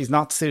 she's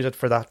not suited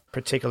for that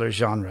particular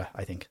genre,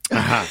 I think.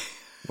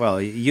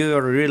 Well, you're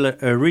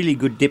a really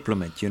good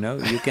diplomat, you know.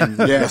 You can.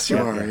 Yes, you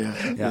are.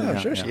 I'm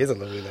sure she is a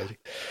lovely lady.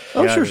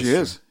 I'm sure she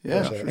is.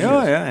 Yeah.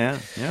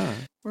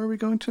 Where are we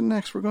going to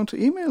next? We're going to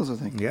emails, I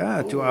think.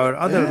 Yeah, to our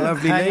other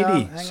lovely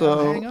lady.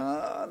 Hang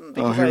on.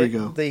 Here we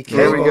go.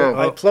 Here we go.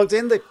 I plugged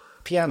in the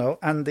piano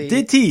and the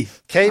Did he?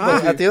 cable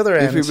at the other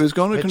end. If he was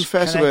going to which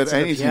confess connects about to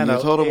the anything, piano,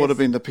 you thought it would have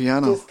is been the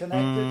piano.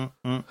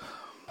 disconnected.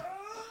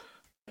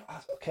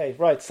 Okay,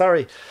 right.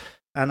 Sorry,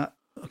 and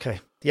okay,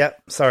 yeah.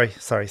 Sorry.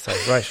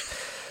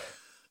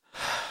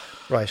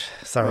 Right.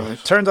 Sorry. Right.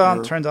 Turned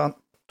on. Turn on.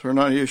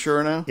 Are you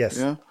sure now? Yes.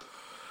 Yeah.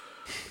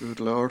 Good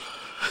Lord.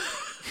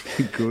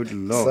 Good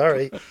Lord.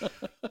 Sorry.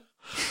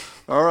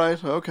 All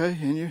right.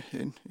 Okay.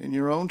 In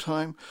your own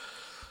time.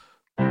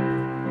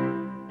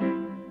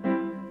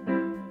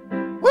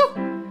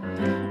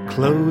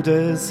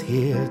 Clodagh's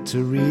here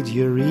to read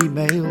your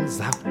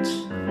emails out.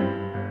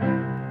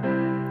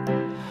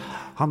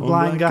 On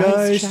Blind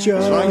Guys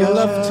Chat, I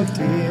love to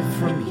hear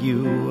from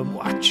you and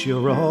what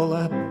you're all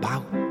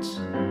about.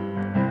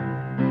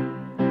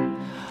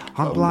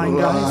 On Blind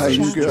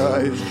Guys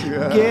Chat,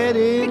 get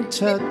in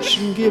touch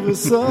and give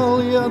us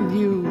all your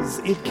news.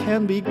 It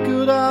can be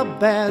good or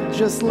bad,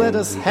 just let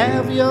us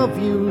have your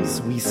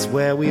views. We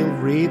swear we'll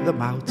read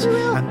them out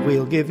and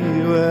we'll give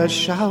you a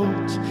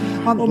shout.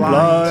 On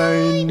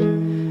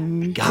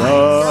Blind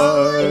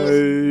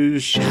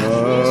Guys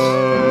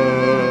Chat.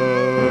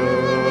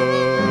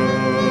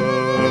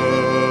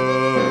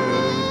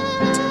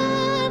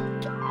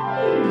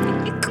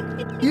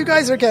 You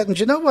guys are getting, do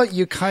you know what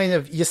you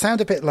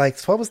sound a bit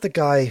like, what was the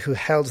guy who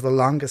held the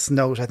longest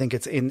note? I think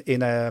it's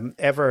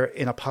ever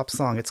in a pop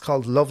song. It's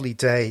called Lovely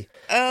Day.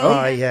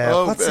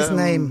 What's his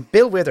name?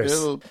 Bill Withers.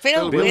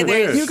 Bill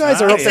Withers. You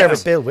guys are up there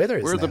with Bill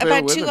Withers. We're the now. Bill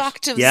About 2 Withers.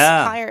 octaves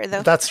higher,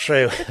 though. That's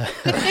true.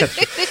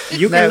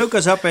 You can look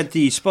us up at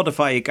the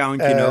Spotify account,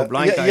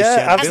 Blind Guys Chat,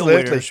 Bill absolutely.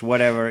 Withers,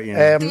 whatever.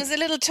 There was a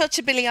little touch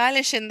of Billie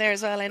Eilish in there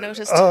as well, I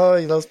noticed. Oh,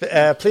 he loves.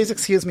 Please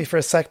excuse me for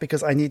a sec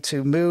because I need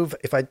to move.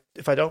 If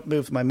I don't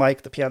move my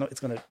mic, the piano, it's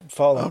going to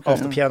fall off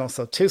the piano.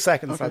 So 2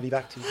 seconds, I'll be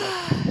back to you.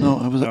 No,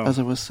 as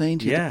I was saying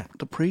to you,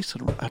 the priest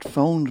had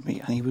phoned me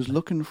and he was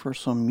looking for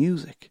some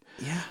music.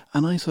 Yeah.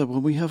 And I said,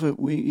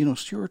 well,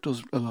 Stuart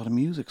does a lot of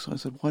music, so I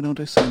said, why don't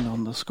I send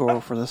on the score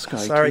for the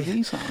Sky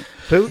TV song?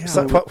 Who?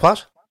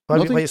 What?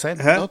 What are you saying?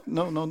 No.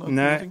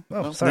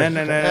 Oh, sorry.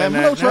 No.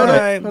 Hello,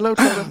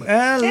 Clodagh.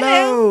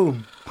 Hello.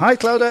 Hi,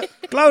 Clodagh.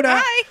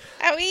 Hi,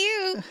 how are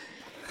you?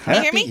 Can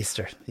you hear me?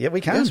 Easter. Yeah, we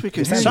can. Yes, we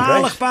can.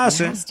 Zalig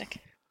Pasen. Fantastic.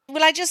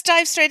 Will I just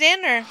dive straight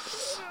in, or?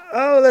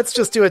 Oh, let's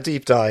just do a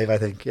deep dive, I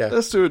think. Yeah.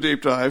 Let's do a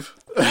deep dive.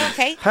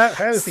 Okay.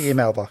 How's the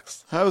email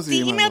box? How's The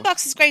email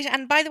box is great.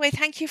 And by the way,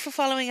 thank you for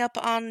following up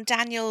on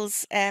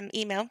Daniel's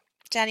email.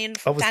 Daniel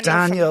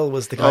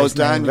was the guy's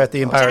name about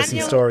the embarrassing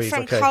Daniel stories.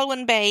 from Okay.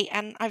 Colwyn Bay.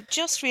 And I've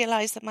just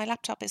realised that my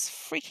laptop is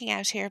freaking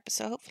out here.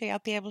 So hopefully I'll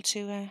be able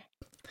to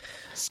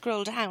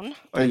scroll down.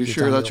 Are you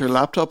sure that's your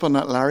laptop and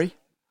not Larry?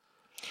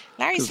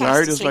 Larry's Because fast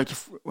Larry does asleep.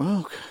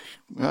 like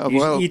to...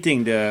 He's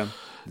eating the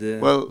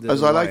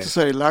as I like to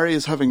say, Larry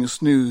is having a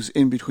snooze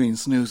in between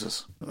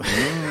snoozes. Yeah,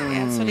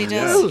 that's what he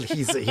Well, does.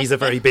 he's a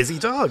very busy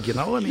dog, you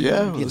know. I mean,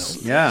 Yeah, you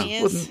it know. He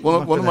is.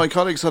 One of my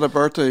colleagues had a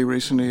birthday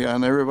recently,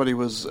 and everybody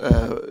was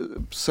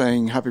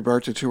saying happy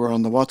birthday to her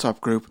on the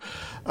WhatsApp group.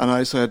 And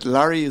I said,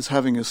 Larry is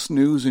having a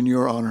snooze in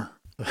your honour.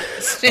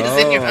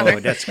 Snooze in your honour.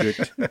 that's good.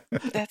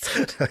 That's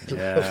good.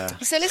 Yeah.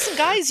 So listen,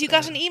 guys, you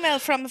got an email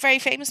from a very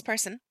famous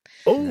person.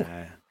 Oh,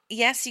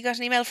 Yes, you got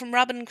an email from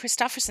Robin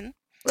Christofferson.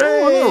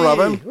 Oh, hello,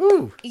 Robin.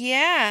 Ooh.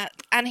 Yeah,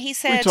 and he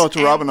said... We talked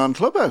to Robin on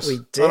Clubhouse. We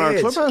On our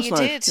did. Clubhouse You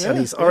night. did. And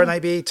he's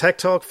RNIB Tech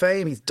Talk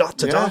fame. He's Dot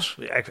to Yeah. Dot.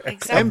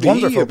 Exactly. A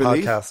wonderful I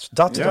believe. podcast.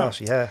 Dot to Yeah.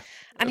 Dot, yeah.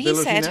 And he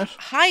Ability said, Net.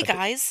 hi,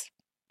 guys.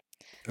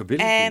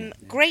 Ability.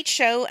 Great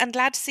show, and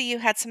glad to see you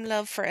had some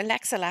love for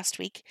Alexa last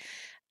week.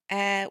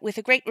 With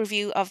a great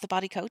review of The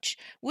Body Coach.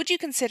 Would you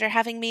consider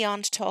having me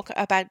on to talk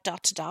about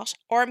Dot to Dot,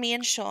 or me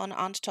and Sean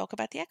on to talk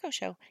about The Echo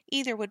Show?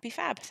 Either would be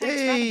fab.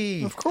 Thanks, Robin.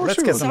 Hey, Of course let's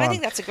we get will. So them I on.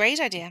 think that's a great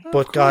idea.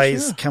 But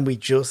guys, can we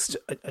just,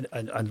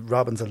 and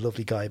Robin's a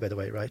lovely guy, by the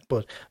way, right?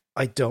 But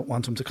I don't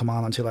want him to come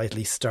on until I at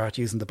least start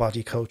using The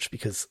Body Coach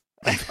because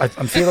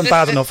I'm feeling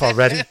bad enough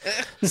already.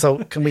 So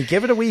can we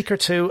give it a week or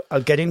two?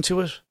 I'll get into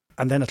it.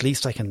 And then at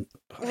least I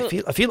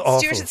feel awful.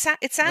 Stuart,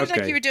 it sounded like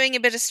Okay. you were doing a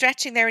bit of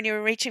stretching there when you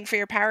were reaching for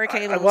your power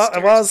cable. I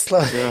Stuart. was.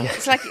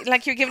 It's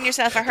like you're giving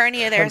yourself a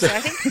hernia there. So I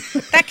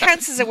think that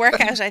counts as a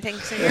workout, I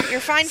think. So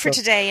you're fine for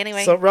today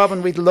anyway. So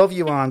Robin, we'd love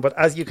you on, but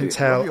as you can We'd love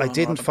tell, you I on,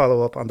 didn't Robin.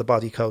 follow up on The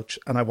Body Coach,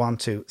 and I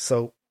want to.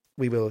 So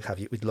we will have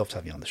you. We'd love to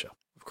have you on the show.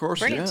 Of course,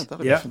 Brilliant. yeah.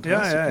 That'd Yeah, be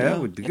fantastic. yeah,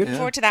 would be good. Looking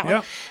forward to that one.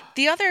 Yeah.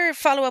 The other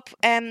follow-up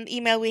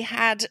email we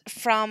had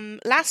from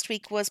last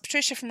week was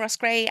Patricia from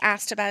Roscrea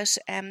asked about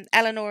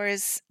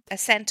Eleanor's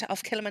ascent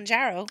of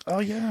Kilimanjaro. Oh,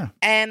 yeah.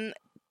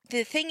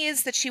 The thing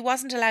is that she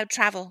wasn't allowed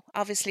travel,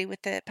 obviously,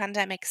 with the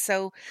pandemic.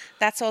 So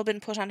that's all been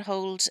put on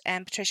hold,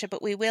 Patricia.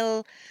 But we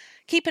will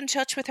keep in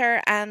touch with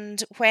her.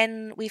 And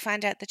when we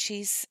find out that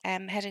she's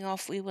heading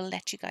off, we will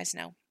let you guys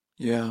know.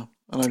 Yeah,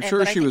 and I'm sure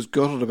but I she think- was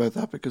gutted about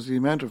that because the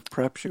amount of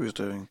prep she was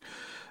doing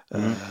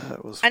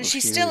was And was she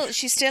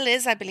huge. still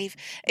is, I believe.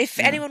 If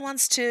anyone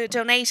wants to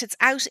donate, it's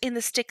Out in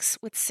the Sticks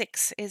with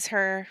 6 is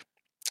her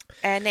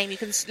name. You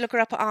can look her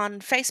up on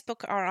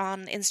Facebook or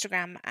on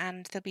Instagram,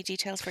 and there'll be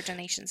details for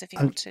donations if you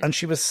want to. And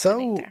she was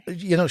so,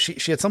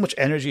 she had so much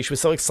energy. She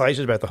was so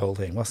excited about the whole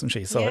thing, wasn't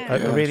she? So I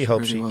really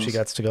hope she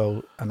gets to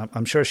go, and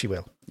I'm sure she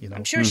will.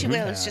 I'm sure she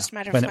will. It's just a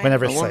matter of time.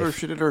 Whenever I wonder if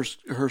safe. she did her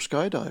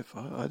skydive.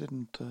 I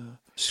didn't.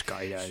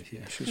 Skydive,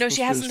 yeah. No,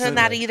 she hasn't done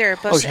that either.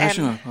 But she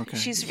hasn't. Okay.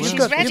 she's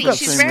You've ready. got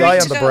She's Sky ready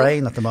on to the go.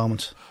 brain at the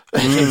moment.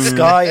 Between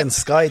Sky and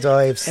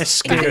Skydives,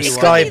 Sky your one.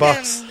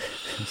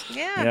 Skybox.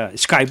 Yeah.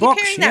 Skybox.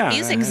 Keep hearing that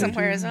music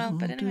somewhere as well.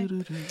 But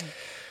anyway.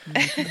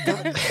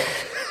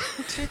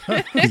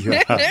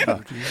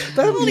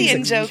 Holy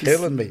in jokes.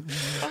 Killing me.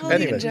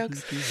 Holy in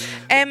jokes.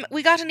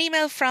 We got an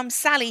email from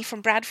Sally from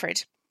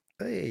Bradford.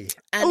 Hey.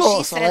 And Hello,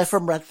 she Sally says,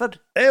 from Bradford.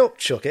 Oh,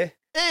 Chucky.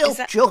 Is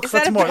that a That's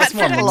Bradford more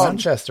accent?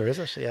 Manchester, is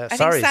it? Yeah. I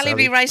Sorry, think Sally will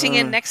be Sally. writing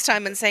in next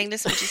time and saying,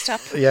 listen, would you stop?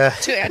 Yeah.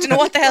 I don't know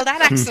what the hell that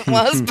accent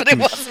was, but it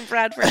wasn't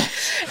Bradford.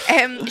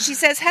 She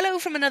says, hello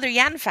from another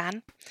Jan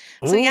fan.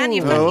 So Jan,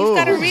 you've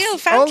got a real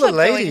fan All the club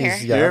going ladies, here.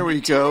 yeah. There we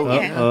go.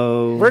 Yeah.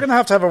 Oh, We're going to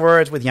have a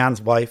word with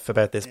Jan's wife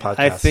about this podcast.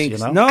 I think you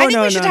know? no, I think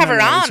no, we should no, have no,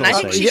 her no, on. it's I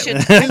all think right. she should.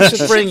 We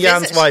should bring visit.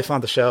 Jan's wife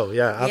on the show.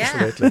 Yeah,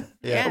 absolutely.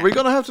 Yeah. Are we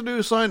going to have to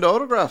do signed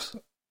autographs?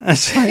 I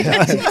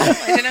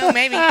don't know,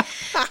 maybe.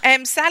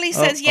 Sally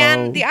says,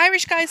 Jan, the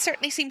Irish guys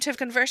certainly seem to have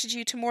converted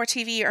you to more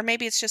TV, or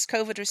maybe it's just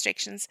COVID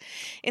restrictions.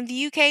 In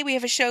the UK, we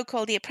have a show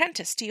called The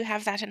Apprentice. Do you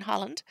have that in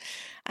Holland?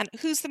 And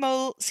Who's the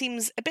Mole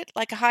seems a bit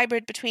like a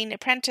hybrid between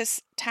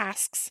Apprentice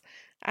tasks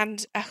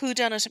and a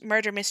whodunit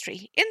murder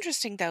mystery.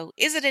 Interesting, though.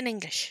 Is it in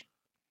English?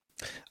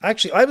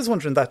 Actually, I was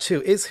wondering that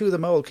too. Is Who the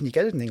Mole? Can you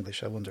get it in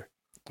English? I wonder.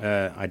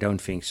 I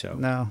don't think so.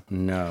 No,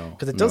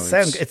 because it does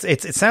sound. It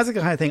sounds like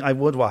the kind of thing I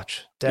would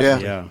watch.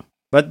 Definitely. Yeah.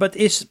 But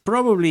it's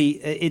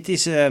probably it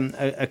is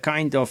a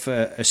kind of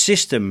a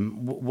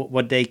system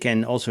what they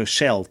can also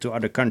sell to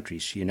other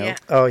countries. You know. Yeah.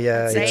 Oh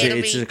yeah,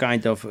 It's a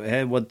kind of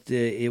what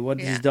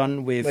is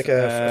done with like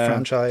a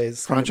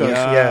franchise.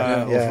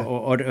 Yeah.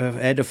 Or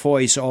the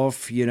voice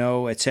of,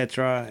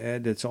 etc.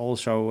 That's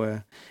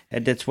also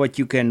that's what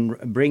you can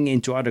bring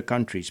into other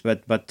countries.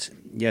 But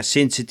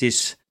since it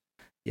is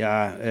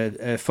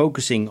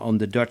focusing on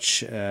the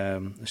Dutch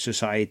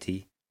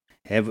society.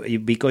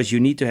 Because you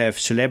need to have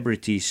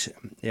celebrities,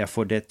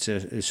 for that.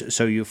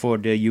 So you for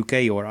the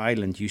UK or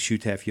Ireland, you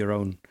should have your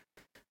own,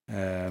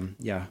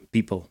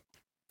 people.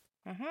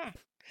 So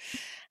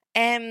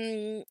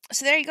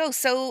there you go.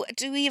 So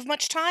do we have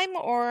much time,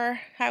 or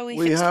how are we?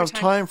 We have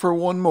time for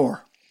one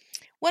more.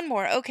 One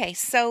more. Okay,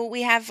 so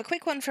we have a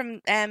quick one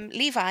from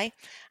Levi,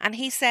 and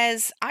he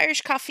says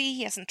Irish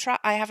coffee.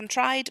 I haven't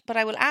tried, but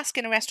I will ask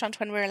in a restaurant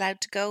when we're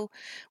allowed to go.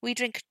 We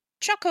drink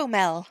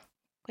Chocomel,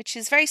 which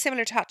is very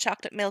similar to hot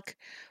chocolate milk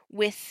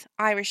with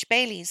Irish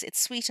Baileys. It's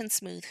sweet and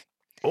smooth.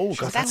 Oh,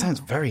 God, that sounds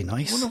very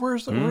nice. I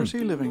wonder where's he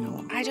living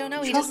on? I don't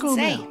know. He doesn't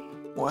say.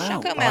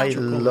 Wow. Chocomel. I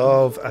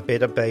love a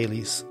bit of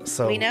Baileys.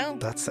 So we know.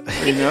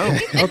 We know.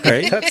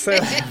 Okay. That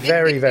sounds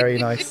very, very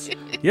nice.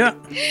 Yeah.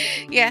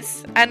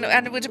 Yes, and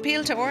it would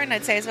appeal to Oren,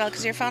 I'd say, as well,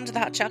 because you're fond of the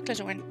hot chocolate,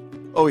 Oren.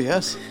 Oh,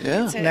 yes.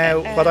 Yeah.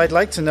 Now, what I'd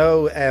like to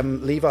know,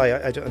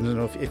 Levi, I don't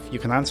know if you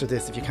can answer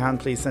this. If you can,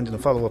 please send in a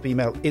follow-up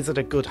email. Is it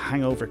a good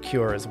hangover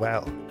cure as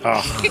well?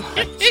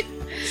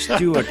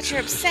 Stuart, But you're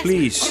obsessed.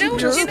 please. You know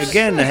what you're doing?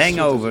 Again, a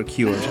hangover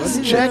cure.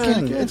 Just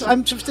checking. It's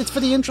for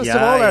the interest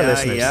of all our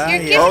listeners.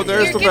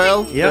 There's the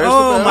bell. Yeah. There's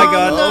Oh, the my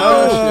bell.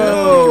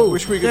 God. Oh,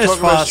 wish we could That's talk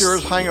about fast.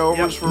 Stuart's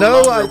hangovers for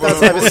No, longer,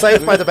 I was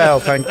saved by the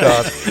bell, thank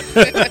God.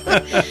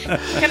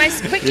 Can I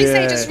quickly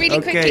say, just really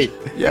quickly,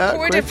 Yeah,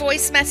 record quick. a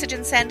voice message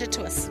and send it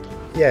to us.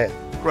 Yeah,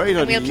 Great And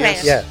idea. we'll play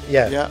yes. it.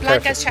 yeah.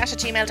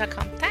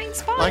 blindguyschat@gmail.com.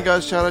 Thanks, bye.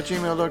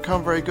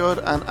 blindguyschat@gmail.com, very good.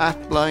 And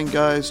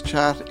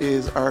 @blindguyschat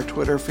is our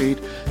Twitter feed.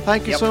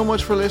 Thank you so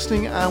much for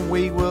listening, and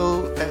we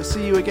will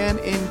see you again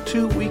in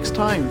 2 weeks'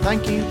 time.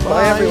 Thank you.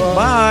 Bye everyone.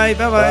 Bye.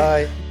 Bye.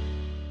 Bye.